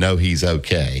just need to know he's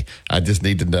okay. I just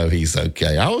need to know he's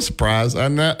okay. I was surprised,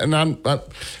 and I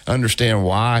understand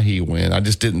why he went. I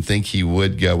just didn't think he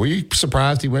would go. Were you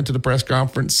surprised he went to the press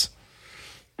conference?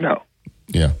 No.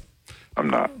 Yeah. I'm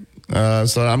not.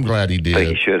 So I'm glad he did. I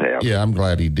think he should have. Yeah, I'm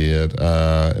glad he did.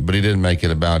 But he didn't make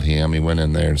it about him. He went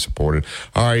in there and supported.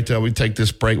 All right, we take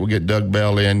this break. We'll get Doug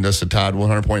Bell in. That's the Tide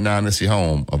 100.9. This is the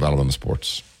home of Alabama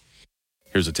Sports.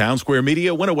 Here's a Town Square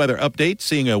Media winter weather update,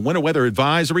 seeing a winter weather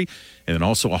advisory and then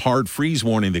also a hard freeze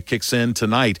warning that kicks in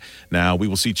tonight. Now, we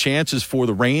will see chances for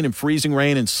the rain and freezing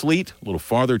rain and sleet a little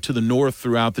farther to the north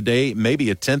throughout the day, maybe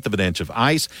a tenth of an inch of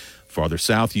ice. Farther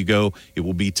south you go, it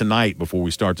will be tonight before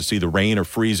we start to see the rain or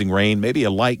freezing rain, maybe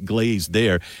a light glaze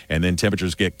there, and then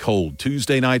temperatures get cold.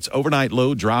 Tuesday night's overnight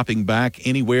low dropping back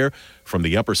anywhere from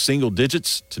the upper single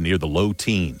digits to near the low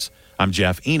teens. I'm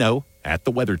Jeff Eno at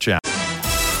the Weather Channel.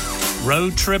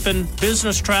 Road tripping,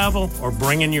 business travel, or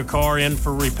bringing your car in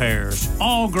for repairs.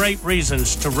 All great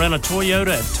reasons to rent a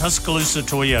Toyota at Tuscaloosa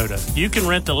Toyota. You can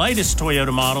rent the latest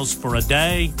Toyota models for a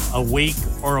day, a week,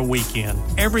 or a weekend.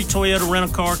 Every Toyota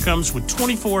rental-car comes with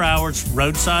 24 hours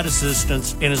roadside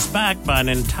assistance and is backed by an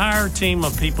entire team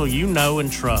of people you know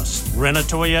and trust. Rent a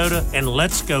Toyota and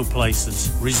let's go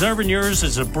places. Reserving yours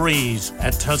is a breeze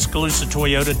at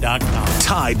TuscaloosaToyota.com.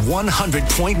 Tide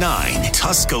 100.9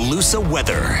 Tuscaloosa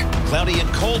weather. Cloudy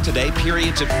and cold today,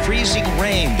 periods of freezing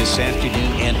rain this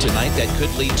afternoon and tonight. That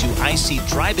could lead to icy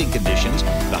driving conditions.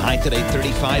 The high today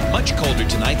 35, much colder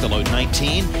tonight, the low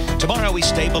 19. Tomorrow we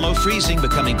stay below freezing,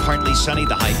 becoming partly sunny,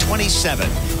 the high 27.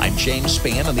 I'm James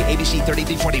Spann on the ABC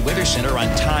 3340 Weather Center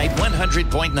on Tide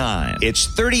 100.9. It's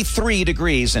 33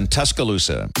 degrees in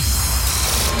Tuscaloosa.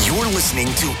 You're listening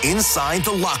to Inside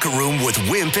the Locker Room with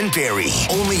Wimp and Barry,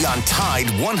 only on Tide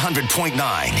 100.9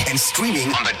 and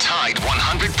streaming on the Tide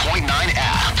 100.9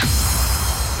 app.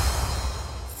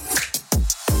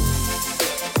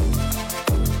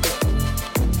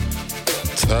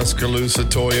 Tuscaloosa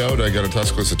Toyota. Go to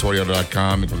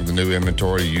TuscaloosaToyota.com. Look at the new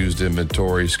inventory, used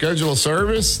inventory. Schedule a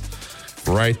service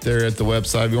right there at the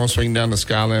website. If you want to swing down to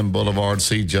Skyland Boulevard,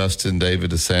 see Justin,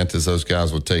 David DeSantis. Those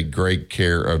guys will take great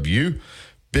care of you.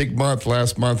 Big month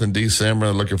last month in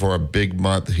December. Looking for a big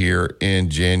month here in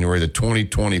January. The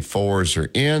 2024s are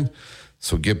in.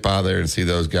 So get by there and see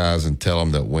those guys and tell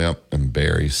them that Wimp and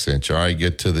Barry sent you. All right,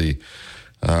 get to the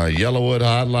Yellowwood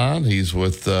Hotline. He's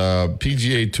with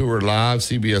PGA Tour Live.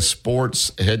 CBS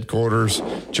Sports headquarters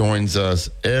joins us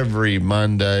every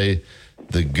Monday.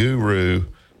 The guru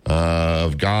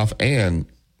of golf and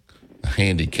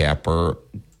handicapper,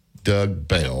 Doug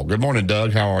Bell. Good morning,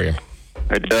 Doug. How are you?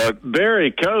 Hey, Doug.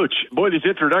 Barry, Coach. Boy, these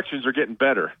introductions are getting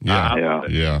better. Yeah.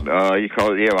 You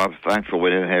call it? Yeah, I'm thankful we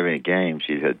didn't have any games.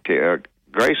 She had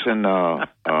Grayson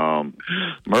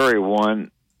Murray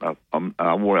won. I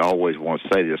always want to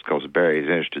say this because Barry is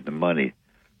interested in the money,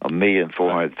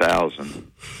 $1,400,000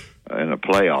 in a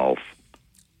playoff.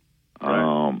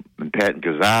 Right. And Patton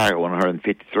Kazire won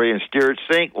 $153,000, and Stuart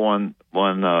Sink won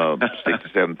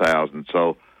 $67,000.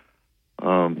 So,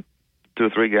 2 or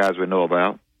 3 guys we know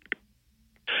about.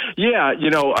 Yeah,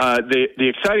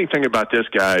 the exciting thing about this,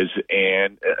 guys,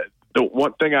 and the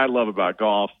one thing I love about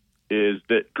golf is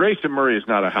that Grayson Murray is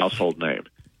not a household name.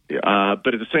 Yeah.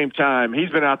 But at the same time, he's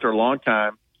been out there a long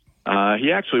time.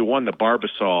 He actually won the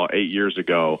Barbasol 8 years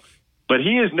ago. But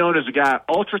he is known as a guy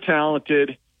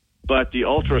ultra-talented, but the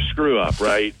ultra screw-up,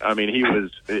 right? I mean,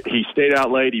 he stayed out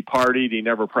late, he partied, he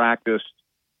never practiced.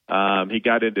 He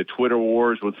got into Twitter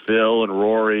wars with Phil and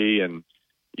Rory, and,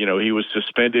 he was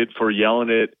suspended for yelling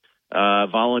at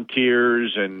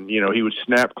volunteers, and, he would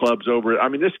snap clubs over it. I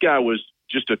mean, this guy was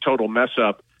just a total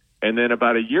mess-up. And then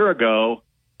about a year ago,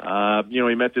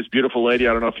 he met this beautiful lady.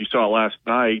 I don't know if you saw it last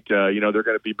night. They're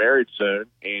going to be married soon,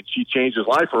 and she changed his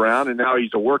life around, and now he's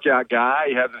a workout guy.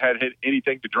 He hasn't had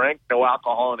anything to drink, no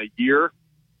alcohol in a year,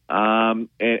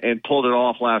 and pulled it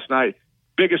off last night.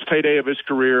 Biggest payday of his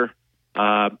career.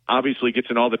 Obviously gets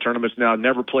in all the tournaments now.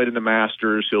 Never played in the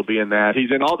Masters. He'll be in that.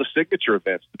 He's in all the signature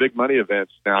events, the big money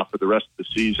events now for the rest of the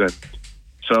season.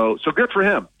 So good for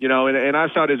him. And I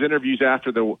thought his interviews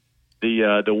after the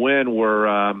win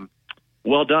were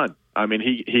well done. I mean,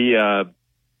 he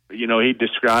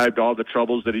described all the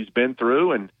troubles that he's been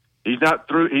through, and he's not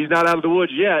out of the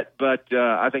woods yet, but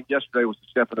I think yesterday was a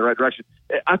step in the right direction.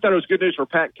 I thought it was good news for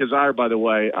Pat Kazire, by the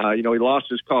way. He lost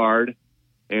his card,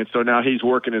 and so now he's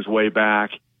working his way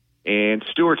back. And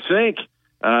Stuart Sink,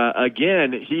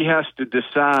 again, he has to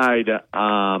decide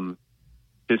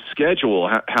his schedule,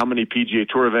 how many PGA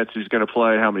Tour events he's going to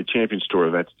play, how many Champions Tour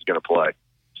events he's going to play.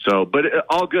 So, but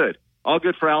all good. All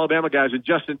good for Alabama guys. And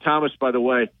Justin Thomas, by the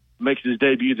way, makes his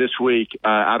debut this week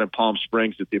out in Palm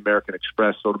Springs at the American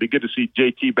Express. So it'll be good to see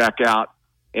JT back out.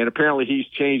 And apparently he's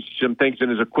changed some things in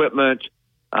his equipment,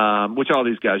 which all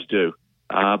these guys do.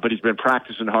 But he's been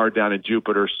practicing hard down in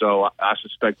Jupiter. So I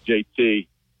suspect JT,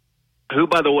 who,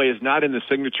 by the way, is not in the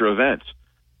signature events.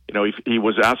 He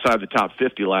was outside the top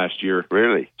 50 last year.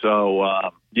 Really?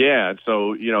 So, yeah.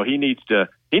 So, he needs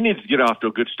to get off to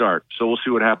a good start. So we'll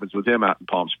see what happens with him out in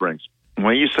Palm Springs.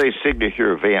 When you say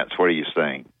signature events, what are you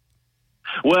saying?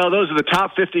 Well, those are the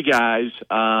top 50 guys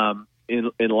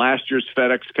in last year's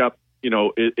FedEx Cup.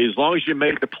 As long as you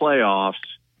make the playoffs,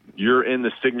 you're in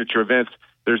the signature events.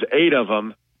 There's 8 of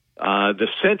them. The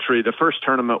Century, the first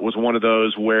tournament, was one of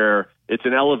those where it's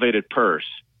an elevated purse.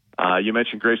 You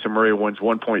mentioned Grayson Murray wins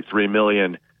 $1.3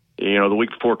 million. The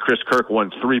week before, Chris Kirk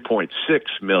won $3.6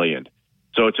 million.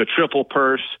 So it's a triple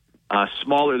purse,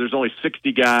 smaller. There's only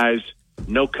 60 guys,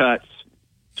 no cuts.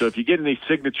 So if you get in these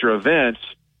signature events,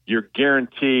 you're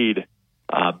guaranteed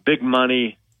big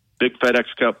money, big FedEx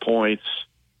Cup points.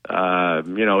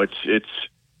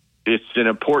 It's an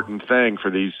important thing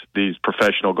for these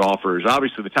professional golfers.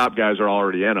 Obviously, the top guys are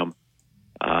already in them,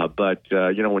 but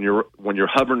when you're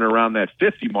hovering around that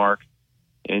 50 mark,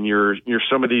 and you're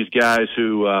some of these guys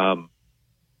who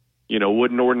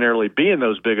wouldn't ordinarily be in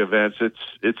those big events,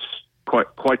 it's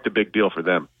quite the big deal for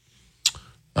them.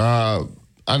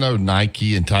 I know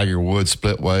Nike and Tiger Woods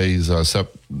split ways. They're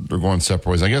going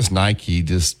separate ways. I guess Nike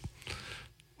just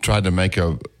tried to make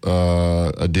a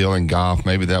deal in golf.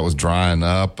 Maybe that was drying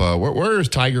up. Where is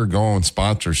Tiger going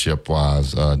sponsorship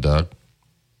wise, Doug?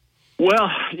 Well,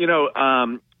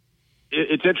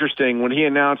 it's interesting. When he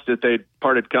announced that they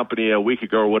parted company a week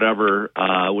ago or whatever,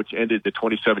 which ended the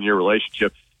 27-year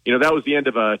relationship, that was the end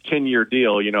of a 10-year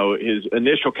deal. His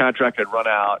initial contract had run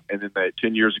out, and then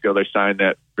 10 years ago they signed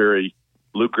that very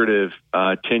lucrative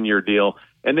 10-year deal.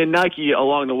 And then Nike,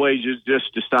 along the way,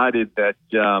 just decided that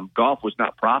golf was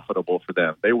not profitable for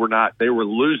them. They were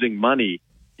losing money,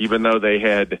 even though they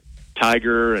had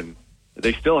Tiger, and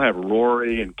they still have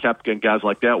Rory and Koepka and guys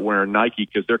like that wearing Nike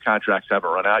because their contracts haven't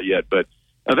run out yet. But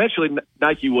eventually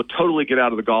Nike will totally get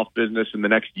out of the golf business in the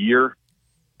next year.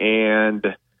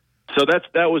 And so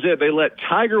that was it. They let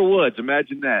Tiger Woods,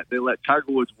 imagine that. They let Tiger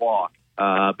Woods walk.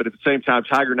 But at the same time,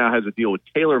 Tiger now has a deal with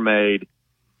TaylorMade.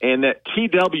 And that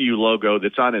TW logo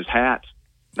that's on his hat,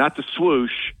 not the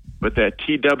swoosh, but that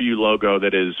TW logo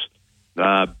that is,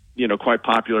 quite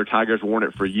popular. Tiger's worn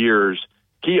it for years.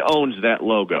 He owns that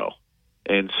logo.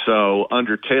 And so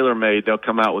under TaylorMade, they'll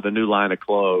come out with a new line of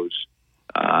clothes,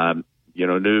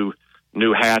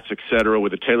 new hats, et cetera,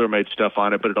 with the TaylorMade stuff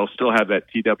on it, but it'll still have that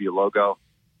TW logo.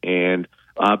 And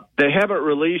they haven't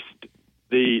released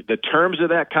the terms of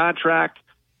that contract,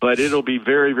 but it'll be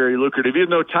very, very lucrative, even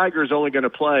though Tiger is only going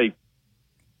to play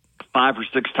 5 or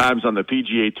 6 times on the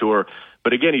PGA Tour.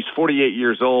 But again, he's 48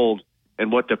 years old,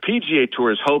 and what the PGA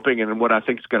Tour is hoping and what I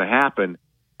think is going to happen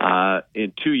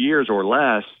in 2 years or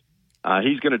less,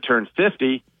 he's going to turn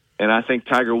 50, and I think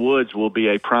Tiger Woods will be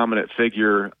a prominent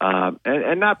figure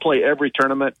and not play every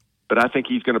tournament, but I think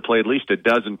he's going to play at least a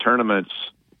dozen tournaments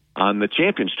on the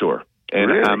Champions Tour. And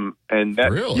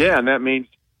really? Really? Yeah, and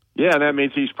that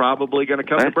means he's probably going to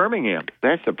come to Birmingham.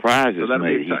 That surprises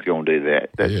me. He's going to do that.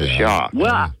 That's a shock.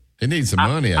 Well, he needs some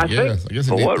money, I guess.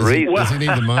 For what reason? Does he need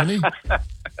the money?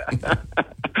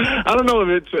 I don't know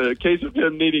if it's a case of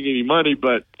him needing any money,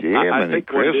 but I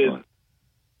think what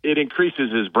it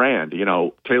increases his brand. You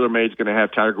know, TaylorMade's going to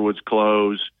have Tiger Woods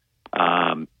clothes.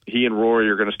 He and Rory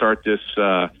are going to start this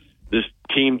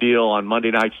team deal on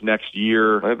Monday nights next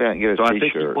year. What about get a so T-shirt? I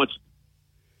think he wants.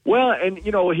 Well, and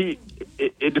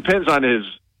it depends on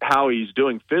how he's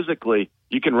doing physically.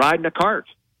 You can ride in a cart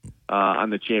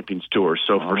on the Champions Tour.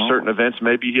 So for certain events,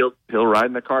 maybe he'll ride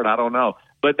in the cart. I don't know,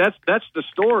 but that's the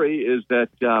story. Is that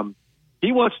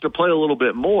he wants to play a little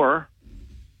bit more,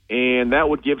 and that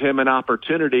would give him an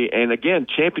opportunity. And again,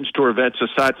 Champions Tour events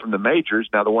aside from the majors.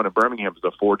 Now the one in Birmingham is a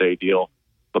 4-day deal,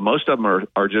 but most of them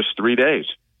are just 3 days,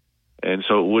 and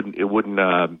so it wouldn't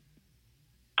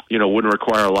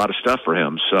require a lot of stuff for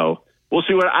him. So we'll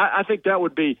see what I think that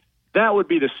would be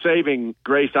the saving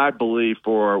grace, I believe,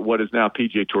 for what is now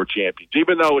PGA Tour Champions.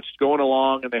 Even though it's going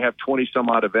along and they have 20 some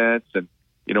odd events, and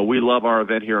we love our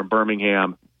event here in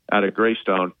Birmingham out of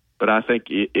Greystone. But I think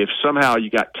if somehow you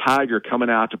got Tiger coming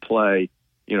out to play,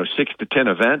 6 to 10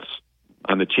 events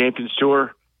on the Champions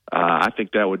Tour, I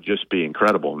think that would just be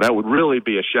incredible. That would really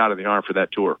be a shot in the arm for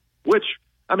that tour. Which,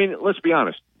 I mean, let's be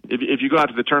honest. If you go out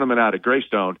to the tournament out at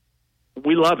Greystone,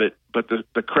 we love it, but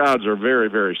the crowds are very,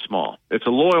 very small. It's a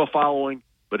loyal following,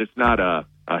 but it's not a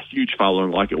huge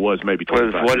following like it was maybe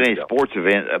 25 years ago. What any sports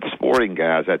event of sporting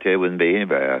guys, I tell you, wouldn't be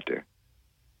anybody out there.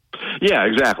 Yeah,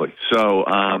 exactly. So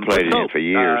I played it in for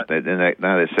years.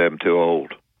 Now they say I'm too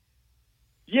old.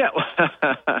 Yeah.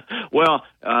 Well,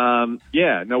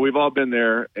 we've all been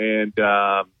there, and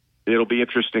it'll be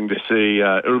interesting to see.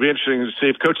 It'll be interesting to see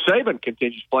if Coach Saban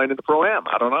continues playing in the Pro-Am.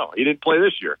 I don't know. He didn't play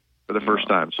this year for the first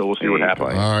time, so we'll see what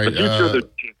happens. All right.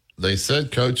 They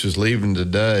said Coach is leaving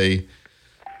today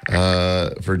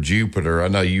for Jupiter. I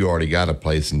know you already got a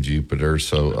place in Jupiter,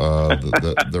 so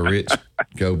the rich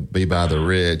go be by the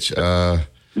rich.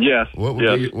 Yes. What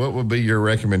would be your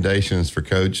recommendations for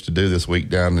Coach to do this week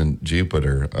down in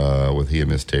Jupiter with he and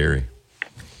Miss Terry?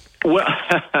 Well,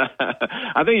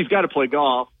 I think he's got to play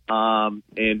golf.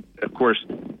 And, of course,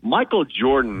 Michael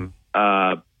Jordan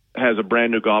has a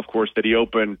brand-new golf course that he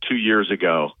opened 2 years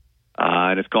ago,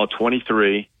 and it's called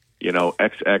 23,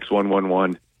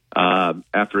 XX111,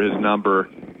 after his number.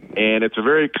 And it's a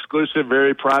very exclusive,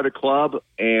 very private club,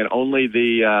 and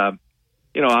only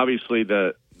obviously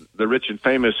the rich and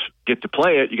famous get to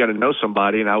play it. You got to know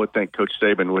somebody, and I would think Coach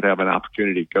Saban would have an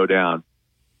opportunity to go down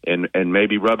and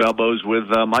maybe rub elbows with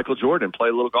Michael Jordan and play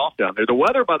a little golf down there. The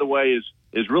weather, by the way,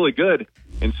 is really good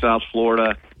in South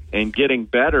Florida and getting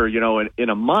better. In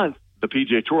a month, the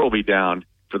PGA Tour will be down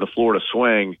for the Florida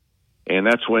Swing, and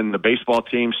that's when the baseball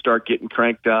teams start getting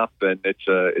cranked up, and it's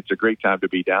a great time to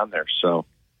be down there. So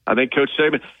I think Coach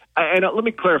Saban – and let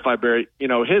me clarify, Barry,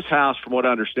 his house, from what I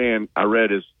understand, I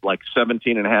read, is like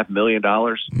 $17.5 million.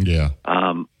 Yeah.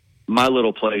 My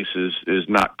little place is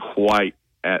not quite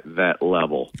at that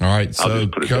level. All right, so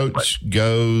Coach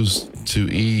goes to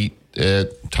eat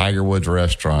at Tiger Woods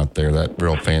restaurant there, that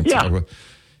real fancy. Yeah.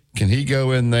 Can he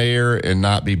go in there and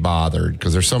not be bothered?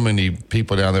 Because there's so many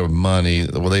people down there with money.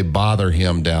 Will they bother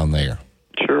him down there?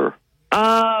 Sure.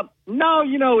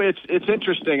 No, it's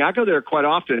interesting. I go there quite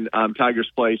often,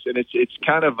 Tiger's place, and it's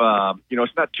kind of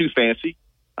it's not too fancy.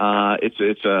 It's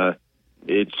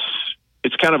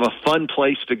kind of a fun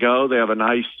place to go. They have a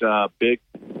nice big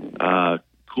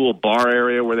cool bar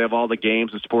area where they have all the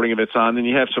games and sporting events on. Then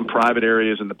you have some private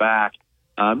areas in the back.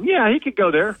 He could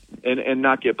go there and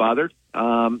not get bothered.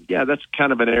 That's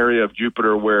kind of an area of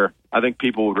Jupiter where I think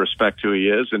people would respect who he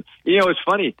is. And, it's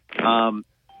funny.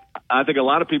 I think a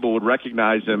lot of people would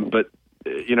recognize him, but,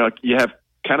 you have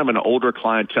kind of an older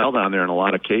clientele down there in a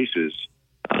lot of cases.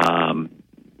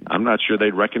 I'm not sure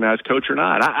they'd recognize Coach or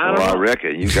not. I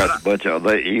reckon you got a bunch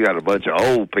of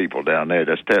old people down there.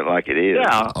 That's like it is.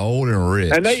 Yeah, old and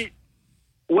rich. And they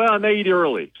eat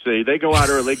early. See, they go out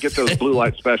early. They get those blue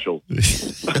light specials.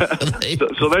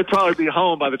 so they'd probably be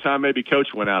home by the time maybe Coach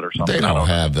went out or something. They don't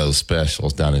have those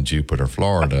specials down in Jupiter,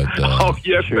 Florida. Doug. Oh,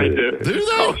 yes, they do. Do they?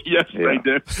 Oh, yes, they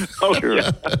do. Oh, sure.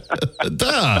 yeah.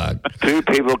 Doug. Two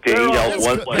people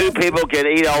can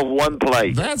eat off one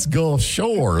plate. That's Gulf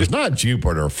Shores, not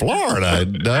Jupiter, Florida,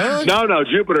 Doug. No,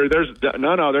 Jupiter. There's a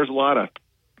lot of,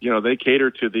 they cater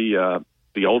to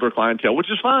the older clientele, which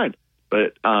is fine.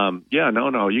 But, you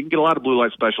can get a lot of blue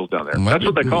light specials down there. That's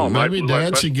what they call them, Maybe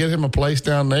Dad should get him a place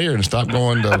down there and stop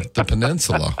going to the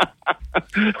Peninsula.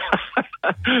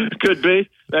 Could be.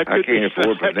 That could I can't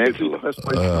afford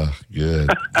Peninsula.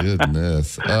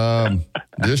 Goodness.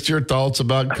 Just your thoughts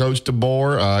about Coach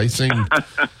DeBoer.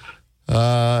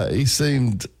 He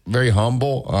seemed very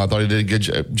humble. I thought he did a good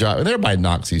job. And everybody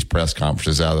knocks these press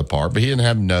conferences out of the park, but he didn't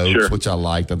have notes, which I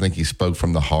liked. I think he spoke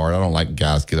from the heart. I don't like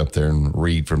guys get up there and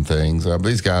read from things. But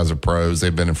these guys are pros.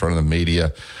 They've been in front of the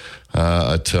media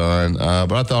a ton.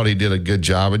 But I thought he did a good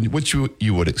job, which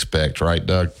you would expect, right,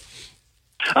 Doug?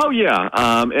 Oh, yeah.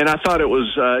 And I thought it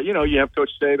was, you have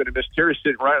Coach Saban and Miss Terry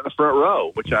sitting right in the front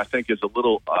row, which I think is a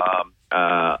little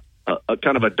a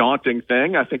kind of a daunting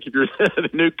thing. I think if you're the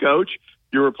new coach,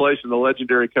 you're replacing the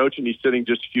legendary coach, and he's sitting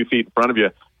just a few feet in front of you.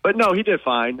 But no, he did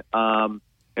fine. And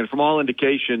from all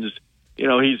indications,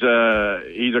 he's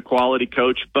a quality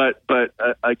coach. But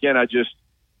again, I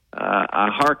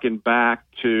hearken back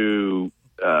to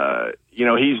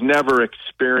he's never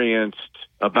experienced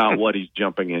about what he's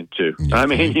jumping into. I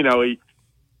mean,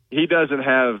 he doesn't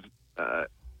have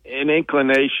an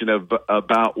inclination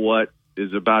about what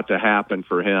is about to happen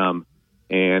for him,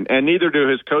 and neither do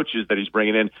his coaches that he's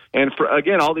bringing in. And for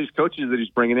again, all these coaches that he's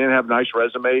bringing in have nice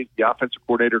resumes. The offensive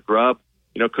coordinator Grubb,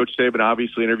 Coach Saban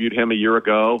obviously interviewed him a year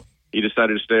ago. He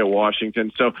decided to stay at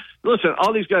Washington. So listen,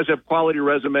 all these guys have quality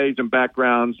resumes and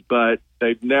backgrounds, but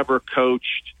they've never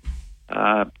coached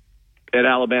at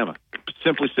Alabama.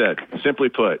 Simply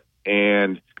put,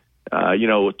 and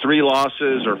 3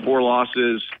 losses or 4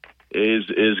 losses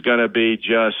is going to be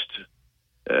just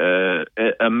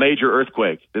a major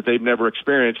earthquake that they've never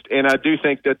experienced. And I do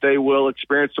think that they will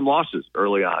experience some losses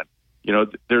early on.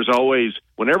 There's always,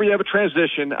 whenever you have a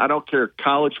transition, I don't care,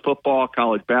 college football,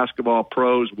 college basketball,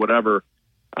 pros, whatever,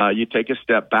 you take a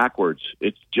step backwards.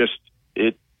 It's just,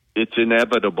 it's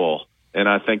inevitable. And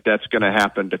I think that's going to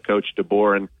happen to Coach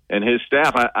DeBoer and his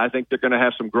staff. I think they're going to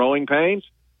have some growing pains.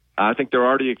 I think they're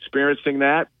already experiencing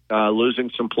that, losing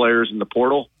some players in the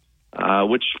portal,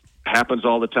 which happens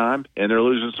all the time. And they're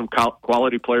losing some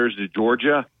quality players to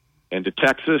Georgia and to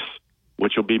Texas,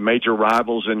 which will be major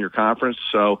rivals in your conference.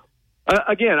 So,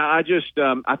 again, I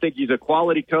think he's a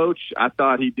quality coach. I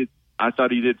thought he did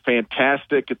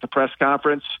fantastic at the press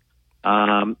conference.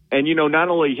 And, not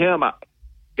only him,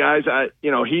 guys,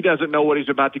 he doesn't know what he's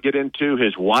about to get into.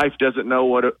 His wife doesn't know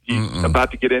what he's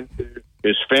about to get into.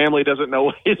 His family doesn't know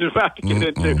what he's about to get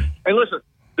into. And listen,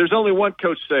 there's only one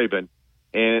Coach Saban,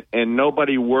 and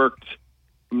nobody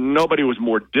was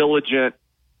more diligent.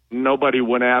 Nobody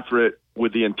went after it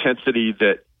with the intensity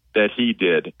that he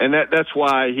did. And that's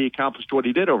why he accomplished what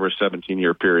he did over a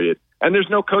 17-year period. And there's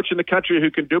no coach in the country who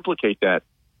can duplicate that.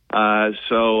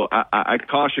 So I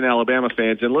caution Alabama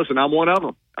fans, and listen, I'm one of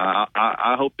them.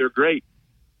 I hope they're great,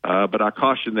 but I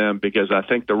caution them because I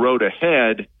think the road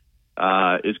ahead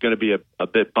is going to be a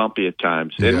bit bumpy at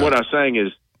times. Yeah. And what I'm saying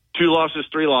is 2 losses,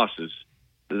 3 losses.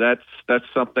 That's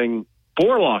something.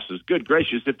 4 losses. Good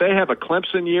gracious! If they have a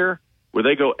Clemson year where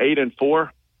they go 8-4,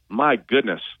 my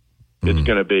goodness. It's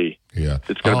going to be. Yeah.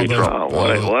 It's going to be trouble.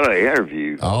 What an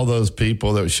interview. All those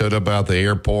people that showed up out the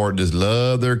airport just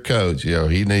love their coach.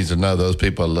 He needs to know those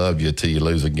people love you till you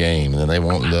lose a game, and then they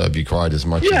won't love you quite as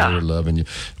much as they're loving you.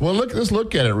 Well, let's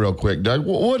look at it real quick, Doug.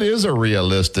 What is a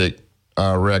realistic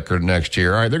record next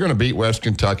year? All right, they're going to beat West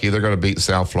Kentucky. They're going to beat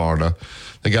South Florida.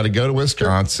 They got to go to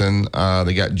Wisconsin.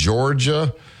 They got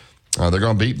Georgia. They're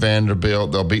going to beat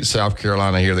Vanderbilt. They'll beat South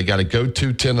Carolina here. They got to go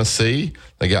to Tennessee.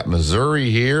 They got Missouri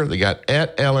here. They got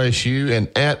at LSU and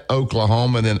at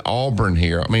Oklahoma and then Auburn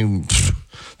here. I mean,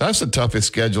 that's the toughest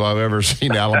schedule I've ever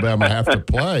seen Alabama have to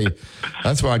play.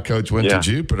 That's why Coach went to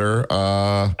Jupiter.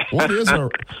 What is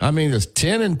it's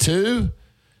 10-2.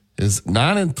 Is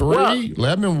 9-3,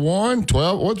 11-1,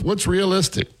 12? What's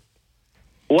realistic?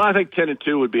 Well, I think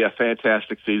 10-2 would be a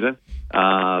fantastic season.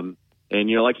 And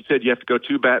like you said, you have to go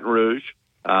to Baton Rouge.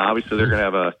 Obviously, they're going to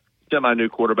have a semi-new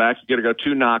quarterback. You got to go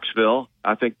to Knoxville.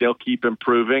 I think they'll keep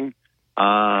improving.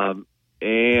 And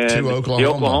to Oklahoma. The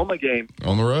Oklahoma game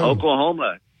on the road.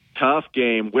 Oklahoma, tough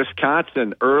game.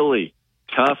 Wisconsin, early,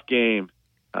 tough game.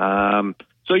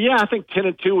 So yeah, I think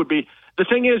 10-2 would be. The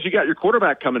thing is, you got your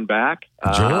quarterback coming back.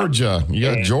 Georgia, you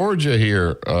got Georgia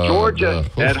here. Georgia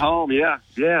at home,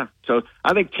 yeah. So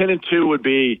I think 10-2 would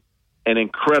be an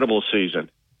incredible season,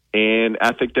 and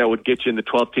I think that would get you in the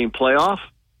 12-team playoff,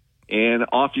 and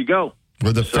off you go.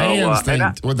 Would the fans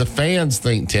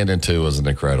think 10-2 was an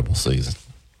incredible season?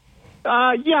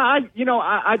 I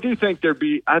do think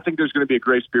I think there's going to be a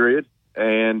grace period,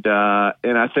 and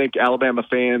I think Alabama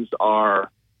fans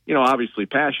are, obviously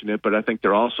passionate, but I think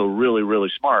they're also really, really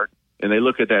smart, and they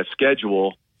look at that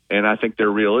schedule, and I think they're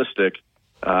realistic.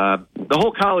 The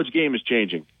whole college game is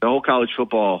changing. The whole college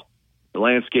football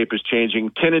landscape is changing.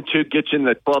 10-2 gets you in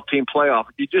the 12-team playoff.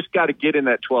 You just got to get in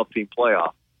that 12-team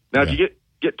playoff. Now, if you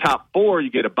get top 4,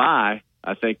 you get a bye.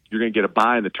 I think you're going to get a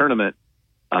bye in the tournament.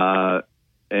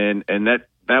 And that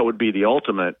would be the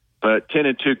ultimate. But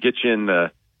 10-2 gets you in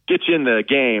the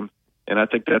game, and I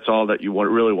think that's all that you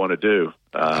really want to do.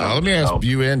 Let me ask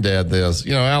you and Dad this.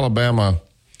 Alabama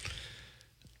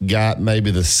got maybe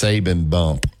the Saban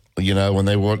bump. When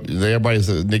everybody's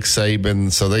Nick Saban,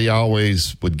 so they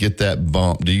always would get that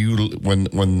bump. Do you when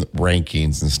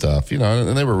rankings and stuff?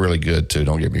 And they were really good too.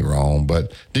 Don't get me wrong,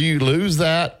 but do you lose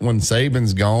that when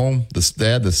Saban's gone? The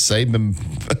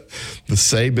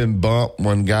Saban bump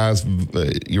when guys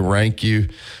you rank you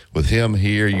with him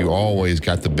here. You always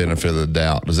got the benefit of the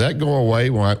doubt. Does that go away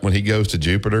when he goes to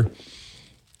Jupiter?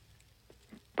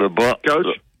 The bump, Coach.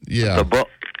 Yeah. The bump.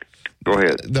 Go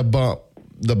ahead.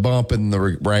 The bump in the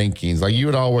rankings. Like you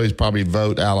would always probably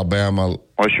vote Alabama.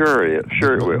 Well, sure it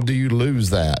will. Do you lose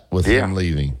that with him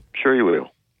leaving? Sure you will.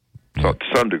 So, to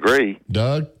some degree.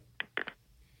 Doug?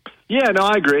 Yeah, no,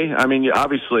 I agree. I mean,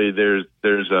 obviously there's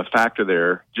a factor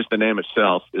there. Just the name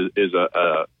itself is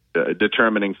a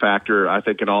determining factor, I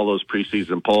think, in all those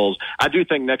preseason polls. I do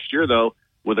think next year, though,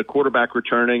 with a quarterback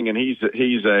returning, and he's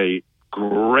a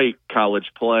great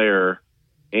college player,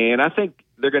 and I think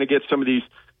they're going to get some of these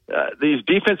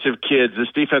defensive kids. This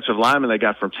defensive lineman they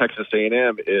got from Texas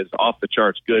A&M is off the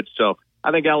charts good. So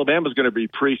I think Alabama's going to be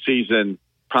preseason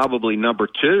probably number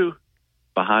 2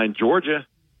 behind Georgia.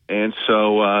 And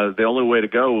so the only way to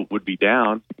go would be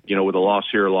down, with a loss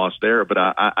here, a loss there. But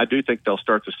I do think they'll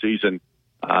start the season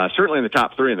certainly in the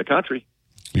top 3 in the country.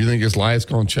 You think his life's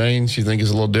going to change? You think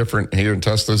it's a little different here in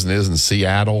Tuscaloosa than it is in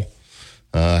Seattle?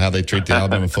 How they treat the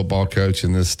Alabama football coach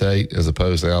in this state as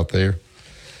opposed to out there?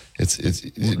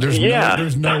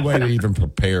 There's no way to even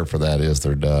prepare for that, is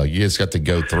there, Doug? You just got to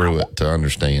go through it to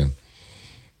understand.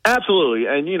 Absolutely.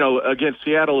 And, again,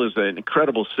 Seattle is an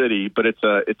incredible city, but it's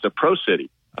a pro city.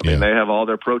 I mean, they have all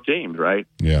their pro teams, right?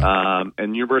 Yeah.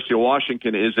 And University of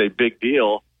Washington is a big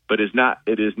deal, but it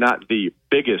is not the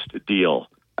biggest deal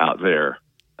out there.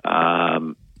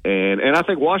 And I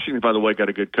think Washington, by the way, got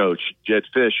a good coach, Jed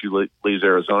Fish, who leaves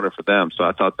Arizona for them. So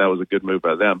I thought that was a good move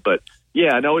by them. But,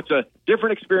 yeah, no, it's a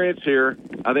different experience here.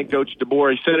 I think Coach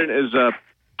DeBoer, he said in his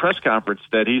press conference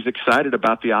that he's excited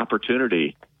about the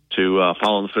opportunity to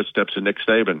follow in the footsteps of Nick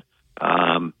Saban.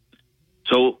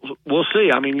 So we'll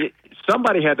see. I mean,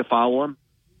 somebody had to follow him,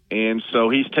 and so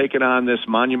he's taken on this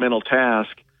monumental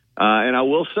task. And I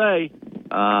will say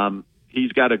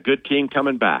he's got a good team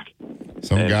coming back.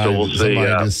 Somebody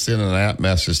just sent an app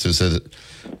message that says,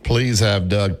 please have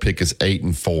Doug pick us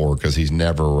 8-4 because he's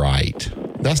never right.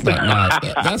 That's not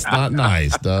nice. That's not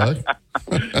nice, Doug.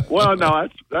 Well, no,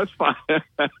 that's fine.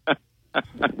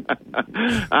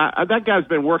 That guy's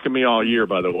been working me all year,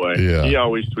 by the way. Yeah. He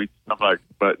always tweets stuff like,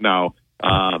 but no.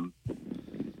 I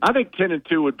think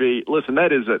 10-2 would be. Listen,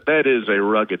 that is a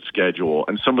rugged schedule,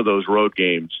 and some of those road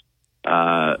games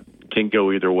can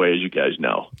go either way, as you guys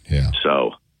know. Yeah.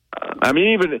 So, I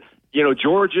mean, even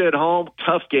Georgia at home,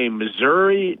 tough game.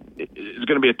 Missouri is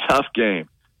going to be a tough game.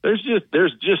 There's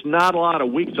just not a lot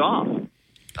of weeks off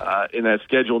in that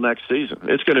schedule next season.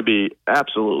 It's going to be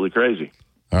absolutely crazy.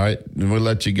 All right, and we'll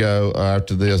let you go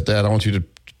after this. Dad, I want you to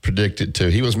predict it too.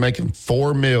 He was making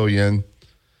 $4 million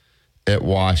at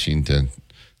Washington.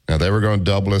 Now they were going to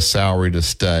double his salary to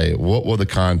stay. What will the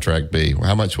contract be?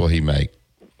 How much will he make?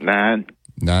 9.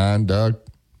 9, Doug?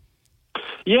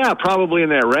 Yeah, probably in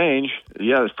that range.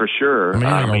 Yeah, for sure.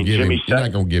 I mean, you're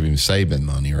not going to give him Saban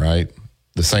money, right?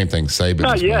 the same thing Saban.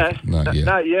 Not yet. Not yet.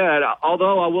 Not yet.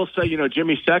 Although I will say,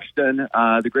 Jimmy Sexton,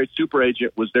 the great super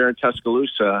agent, was there in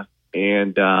Tuscaloosa,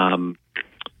 and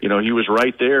he was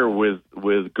right there with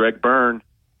Greg Byrne,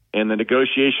 and the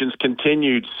negotiations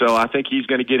continued. So I think he's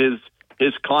going to get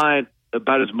his client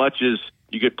about as much as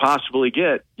you could possibly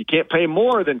get. You can't pay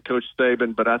more than Coach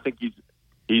Saban, but I think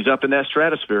he's up in that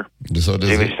stratosphere. So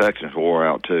Jimmy Sexton's wore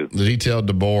out too. Did he tell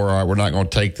DeBoer, all right, we're not going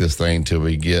to take this thing until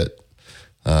we get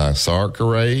Sark a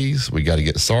raise? We got to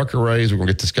get Sark a raise. We're going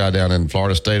to get this guy down in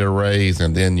Florida State a raise,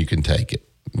 and then you can take it.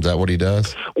 Is that what he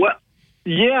does? Well,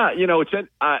 yeah,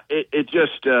 it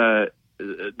just the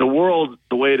world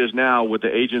the way it is now with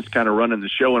the agents kind of running the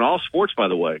show in all sports, by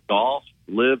the way, golf,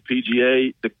 LIV,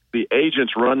 PGA, the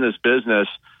agents run this business.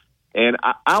 And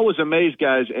I was amazed,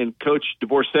 guys, and Coach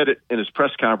DeBoer said it in his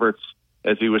press conference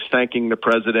as he was thanking the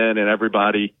president and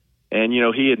everybody. And,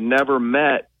 he had never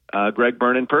met Greg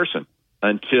Byrne in person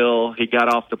until he got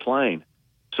off the plane.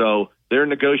 So their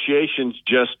negotiations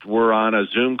just were on a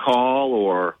Zoom call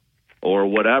or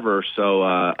whatever. So,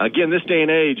 again, this day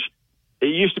and age, it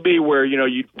used to be where,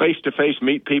 you'd face-to-face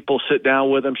meet people, sit down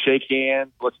with them, shake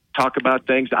hands, let's talk about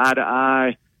things eye to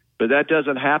eye. But that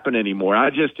doesn't happen anymore.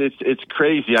 It's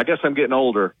crazy. I guess I'm getting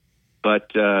older, but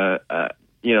the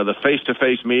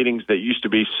face-to-face meetings that used to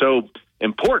be so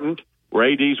important,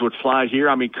 where ADs would fly here.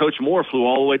 I mean, Coach Moore flew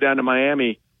all the way down to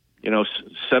Miami,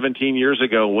 17 years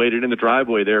ago, waited in the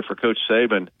driveway there for Coach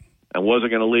Saban, and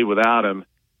wasn't going to leave without him.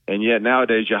 And yet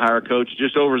nowadays you hire a coach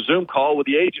just over a Zoom call with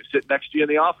the agent sitting next to you in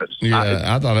the office.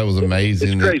 Yeah, I thought it was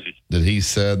amazing crazy. that he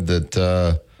said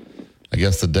that. I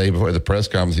guess the day before the press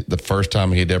conference, the first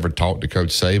time he'd ever talked to Coach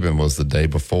Saban was the day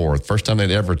before. The first time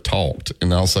they'd ever talked,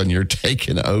 and all of a sudden you're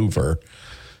taking over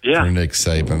for Nick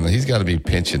Saban. He's got to be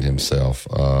pinching himself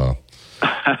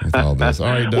with all this. All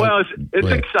right, Doug, well, it's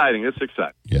exciting. It's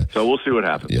exciting. Yeah. So we'll see what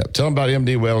happens. Yeah. Tell them about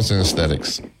MD Wellness and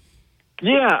Aesthetics.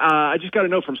 Yeah, I just got a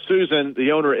note from Susan,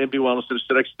 the owner of MD Wellness and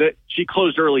Aesthetics, that she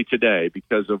closed early today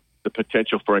because of the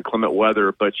potential for inclement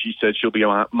weather, but she said she'll be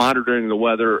monitoring the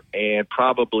weather and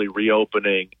probably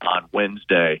reopening on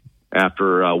Wednesday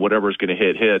after whatever's going to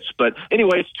hits. But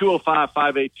anyway, it's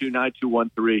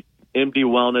 205-582-9213,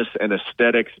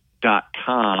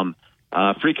 MDWellnessandAesthetics.com.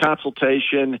 Free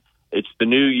consultation. It's the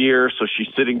new year, so she's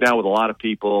sitting down with a lot of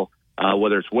people,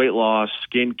 whether it's weight loss,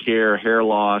 skin care, hair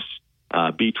loss,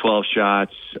 B12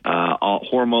 shots,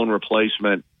 hormone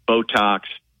replacement, Botox,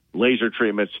 laser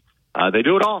treatments. They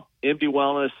do it all.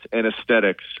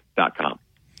 MDWellnessandAesthetics.com.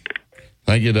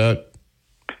 Thank you, Doug.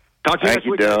 Talk to you next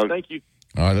week. Doug. Thank you.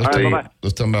 All right,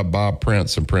 let's talk about Bob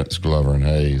Prince and Prince Glover and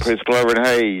Hayes. Prince Glover and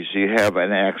Hayes, you have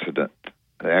an accident.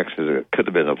 The accident could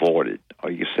have been avoided. Or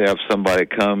you have somebody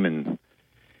come and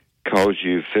cause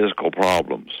you physical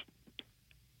problems,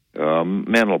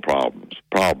 mental problems.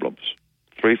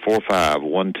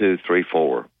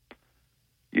 345-1234.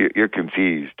 You're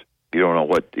confused. You don't know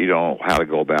how to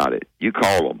go about it. You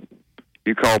call them.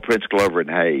 You call Prince Glover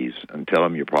and Hayes and tell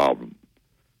them your problem.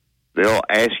 They'll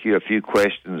ask you a few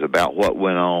questions about what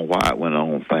went on, why it went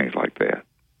on, things like that.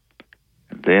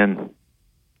 And then,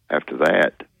 after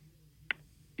that,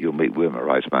 you'll meet with them at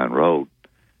Rice Mine Road,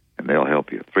 and they'll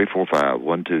help you.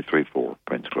 345-1234,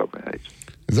 Prince Glover and Hayes.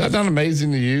 Is that not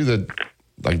amazing to you that,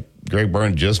 like, Greg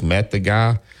Byrne just met the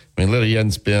guy? I mean, literally,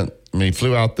 he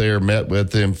flew out there, met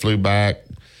with him, flew back.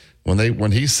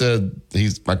 When he said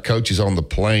my coach is on the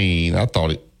plane, I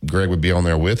thought Greg would be on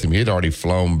there with him. He had already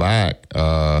flown back.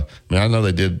 I know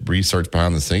they did research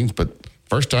behind the scenes, but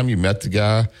first time you met the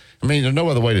guy, there's no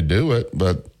other way to do it,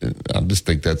 but I just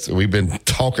think we've been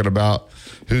talking about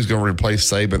who's going to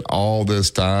replace Saban all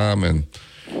this time, and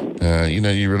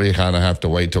you really kind of have to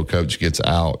wait till Coach gets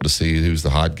out to see who's the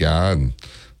hot guy, and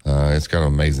it's kind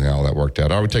of amazing how all that worked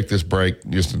out. I would take this break.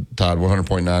 Just Tide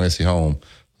 100.9 SC home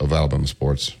of Alabama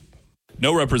Sports.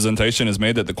 No representation is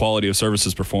made that the quality of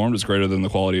services performed is greater than the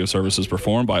quality of services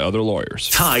performed by other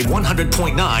lawyers. Tide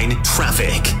 100.9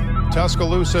 traffic.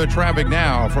 Tuscaloosa traffic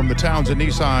now from the Townsend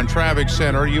Nissan Traffic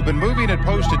Center. You've been moving at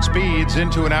posted speeds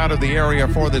into and out of the area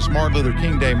for this Martin Luther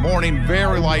King Day morning.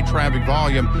 Very light traffic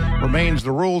volume remains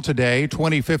the rule today.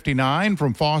 2059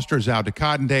 from Foster's out to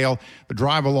Cottondale. The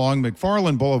drive along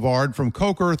McFarland Boulevard from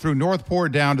Coker through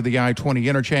Northport down to the I-20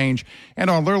 interchange. And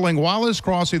on Lurling Wallace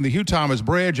crossing the Hugh Thomas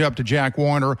Bridge up to Jack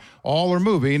Warner. All are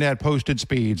moving at posted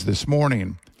speeds this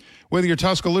morning. With your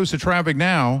Tuscaloosa traffic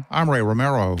now, I'm Ray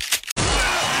Romero.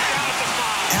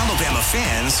 Alabama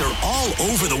fans are all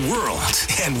over the world,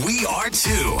 and we are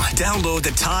too. Download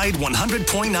the Tide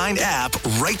 100.9 app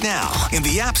right now in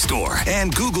the App Store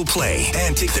and Google Play,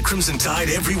 and take the Crimson Tide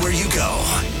everywhere you go.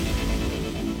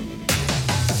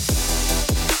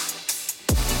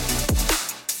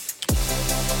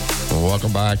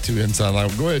 Welcome back to Inside Line.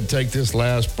 Go ahead and take this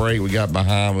last break. We got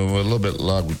behind. We were a little bit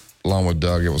along with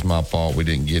Doug. It was my fault. We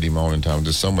didn't get him on in time.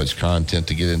 There's so much content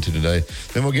to get into today.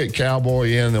 Then we'll get Cowboy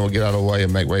in, then we'll get out of the way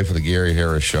and make way for the Gary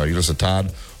Harris Show. You're listening to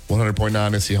Tide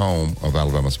 100.9 is the home of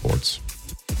Alabama sports.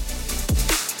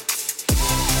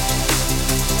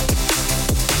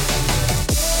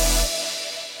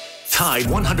 Tide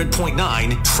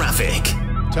 100.9 traffic.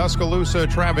 Tuscaloosa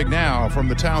traffic now from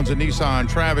the Townsend Nissan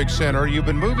Traffic Center. You've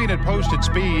been moving at posted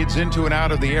speeds into and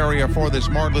out of the area for this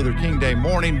Martin Luther King Day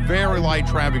morning. Very light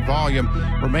traffic volume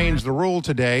remains the rule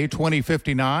today.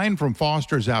 2059 from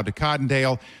Foster's out to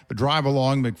Cottondale. The drive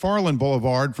along McFarland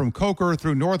Boulevard from Coker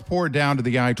through Northport down to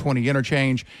the I-20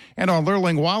 interchange. And on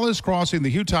Lurling Wallace crossing the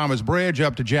Hugh Thomas Bridge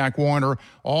up to Jack Warner.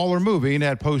 All are moving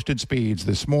at posted speeds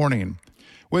this morning.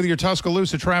 With your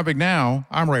Tuscaloosa traffic now,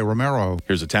 I'm Ray Romero.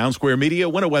 Here's a Town Square Media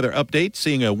winter weather update,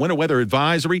 seeing a winter weather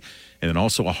advisory and then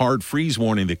also a hard freeze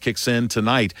warning that kicks in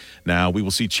tonight. Now, we will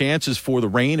see chances for the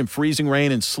rain and freezing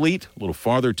rain and sleet a little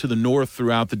farther to the north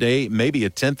throughout the day, maybe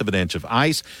 1/10 of an inch of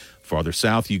ice. Farther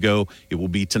south you go, it will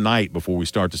be tonight before we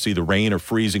start to see the rain or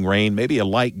freezing rain, maybe a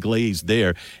light glaze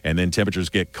there, and then temperatures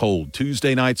get cold.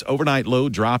 Tuesday night's overnight low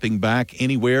dropping back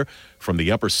anywhere from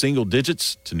the upper single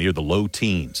digits to near the low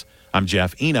teens. I'm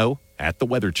Jeff Eno at the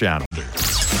Weather Channel.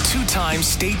 Two-time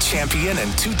state champion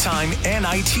and two-time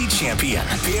NIT champion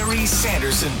Barry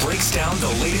Sanderson breaks down the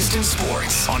latest in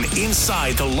sports on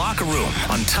Inside the Locker Room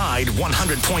on Tide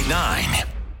 100.9.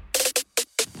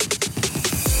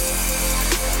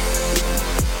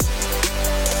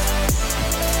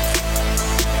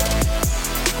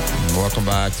 Welcome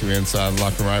back to Inside the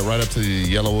Locker Room. Right up to the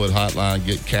Yellowwood Hotline.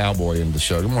 Get Cowboy in the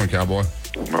show. Good morning, Cowboy.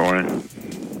 Good morning.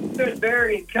 Good,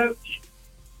 Barry and Coach.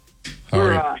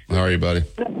 How are you, buddy?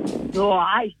 A little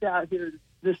ice out here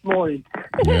this morning.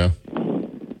 Yeah.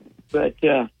 But,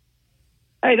 hey,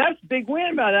 that's a big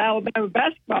win by the Alabama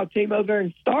basketball team over there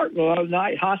in Starkville the other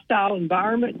night. Hostile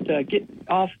environment. Get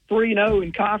off 3-0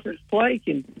 in conference play.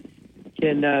 Can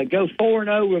go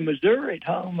 4-0 with Missouri at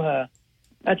home.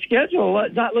 That schedule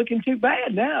is not looking too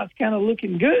bad now. It's kind of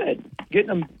looking good. Getting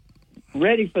them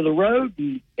ready for the road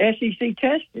and SEC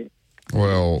testing.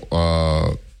 Well,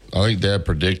 I think Dad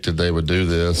predicted they would do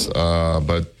this,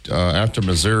 but after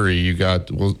Missouri,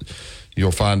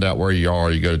 you'll find out where you are.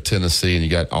 You go to Tennessee, and you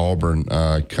got Auburn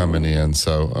coming in.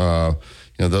 So,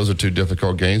 those are two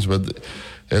difficult games. But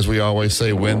as we always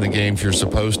say, win the games you're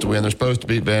supposed to win. They're supposed to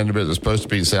beat Vanderbilt. They're supposed to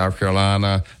beat South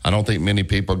Carolina. I don't think many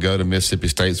people go to Mississippi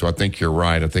State, so I think you're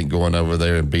right. I think going over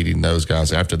there and beating those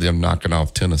guys after them knocking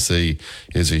off Tennessee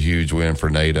is a huge win for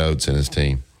Nate Oates and his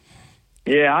team.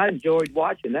 Yeah, I enjoyed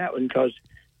watching that one because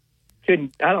I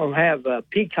don't have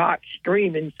Peacock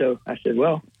streaming, so I said,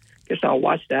 well, guess I'll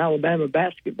watch the Alabama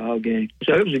basketball game.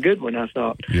 So it was a good one, I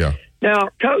thought. Yeah. Now,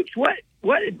 Coach,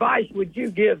 what advice would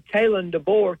you give Kalen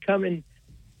DeBoer coming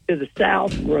to the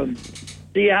South from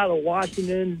Seattle,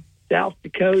 Washington, South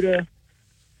Dakota,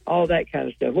 all that kind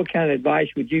of stuff? What kind of advice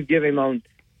would you give him on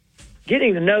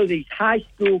getting to know these high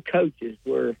school coaches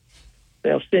where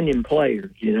they'll send him players,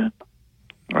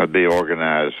 I'd be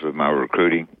organized with my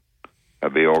recruiting.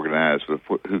 I'd be organized with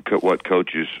what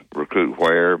coaches recruit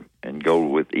where, and go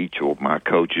with each of my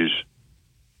coaches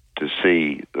to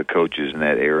see the coaches in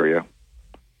that area.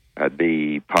 I'd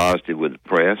be positive with the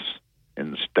press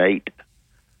in the state.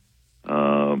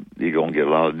 You're going to get a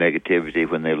lot of negativity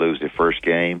when they lose their first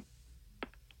game.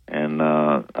 And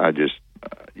the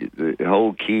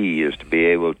whole key is to be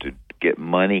able to get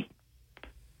money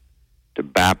to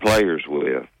buy players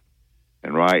with.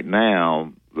 And right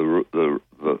now, the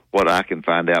what I can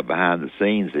find out behind the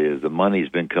scenes is the money's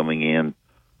been coming in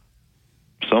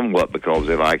somewhat because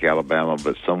they like Alabama,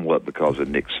 but somewhat because of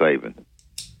Nick Saban.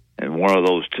 And one of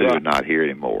those two are not here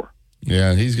anymore. Yeah,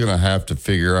 and he's going to have to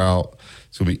figure out,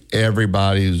 it's going to be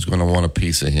everybody who's going to want a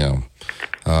piece of him.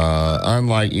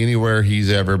 Unlike anywhere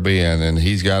he's ever been, and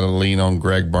he's got to lean on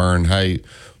Greg Byrne. Hey,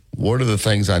 what are the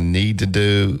things I need to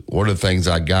do? What are the things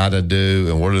I got to do?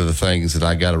 And what are the things that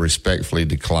I got to respectfully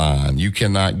decline? You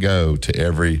cannot go to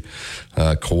every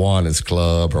Kiwanis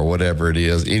club or whatever it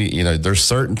is. There's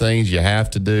certain things you have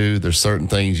to do. There's certain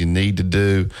things you need to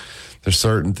do. There's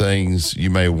certain things you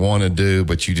may want to do,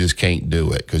 but you just can't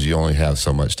do it because you only have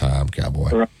so much time,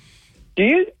 Cowboy.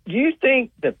 Do you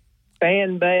think the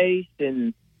fan base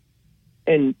and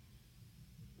then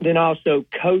also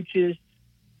coaches?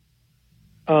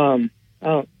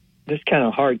 This is kind of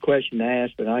a hard question to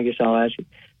ask, but I guess I'll ask you.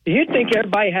 Do you think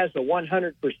everybody has a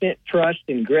 100% trust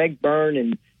in Greg Byrne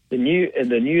and the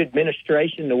new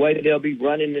administration, the way that they'll be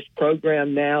running this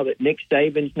program now that Nick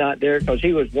Saban's not there? Because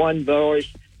he was one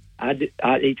voice.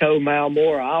 he told Mal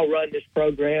Moore, I'll run this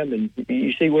program, and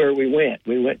you see where we went.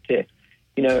 We went to,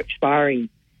 expiring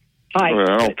height.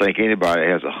 Well, I don't think anybody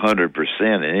has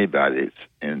 100%. Anybody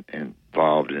that's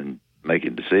involved in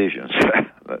making decisions.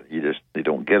 You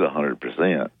don't get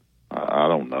 100%. I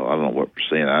don't know. I don't know what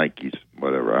percent. I think he's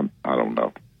whatever. I don't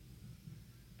know.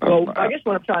 I guess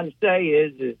what I'm trying to say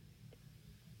is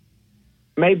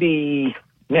maybe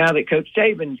now that Coach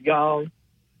Saban's gone,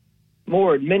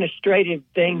 more administrative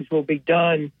things will be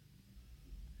done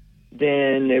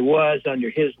than it was under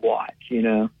his watch,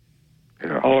 Yeah.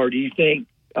 Or do you think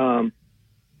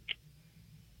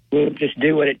we'll just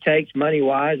do what it takes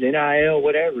money-wise, NIL,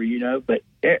 whatever, But,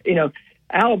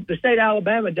 the state of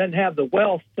Alabama doesn't have the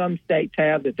wealth some states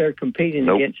have that they're competing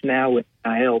against now with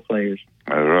NIL players.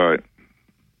 That's right.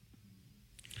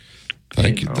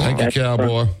 Thank you,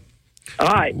 Cowboy. All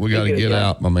right. We got to get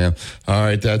out, my man. All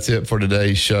right, that's it for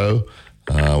today's show.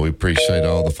 We appreciate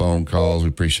all the phone calls. We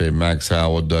appreciate Max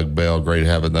Howell, Doug Bell. Great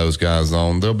having those guys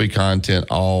on. There'll be content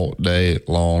all day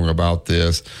long about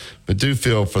this, but do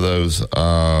feel for those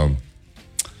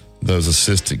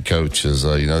assistant coaches.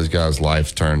 Those guys'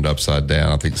 life turned upside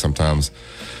down. I think sometimes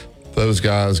those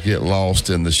guys get lost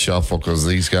in the shuffle because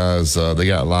these guys, they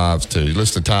got lives too.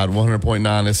 Listen to Tide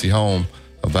 100.9 SC Home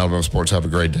of Alabama Sports. Have a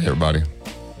great day, everybody.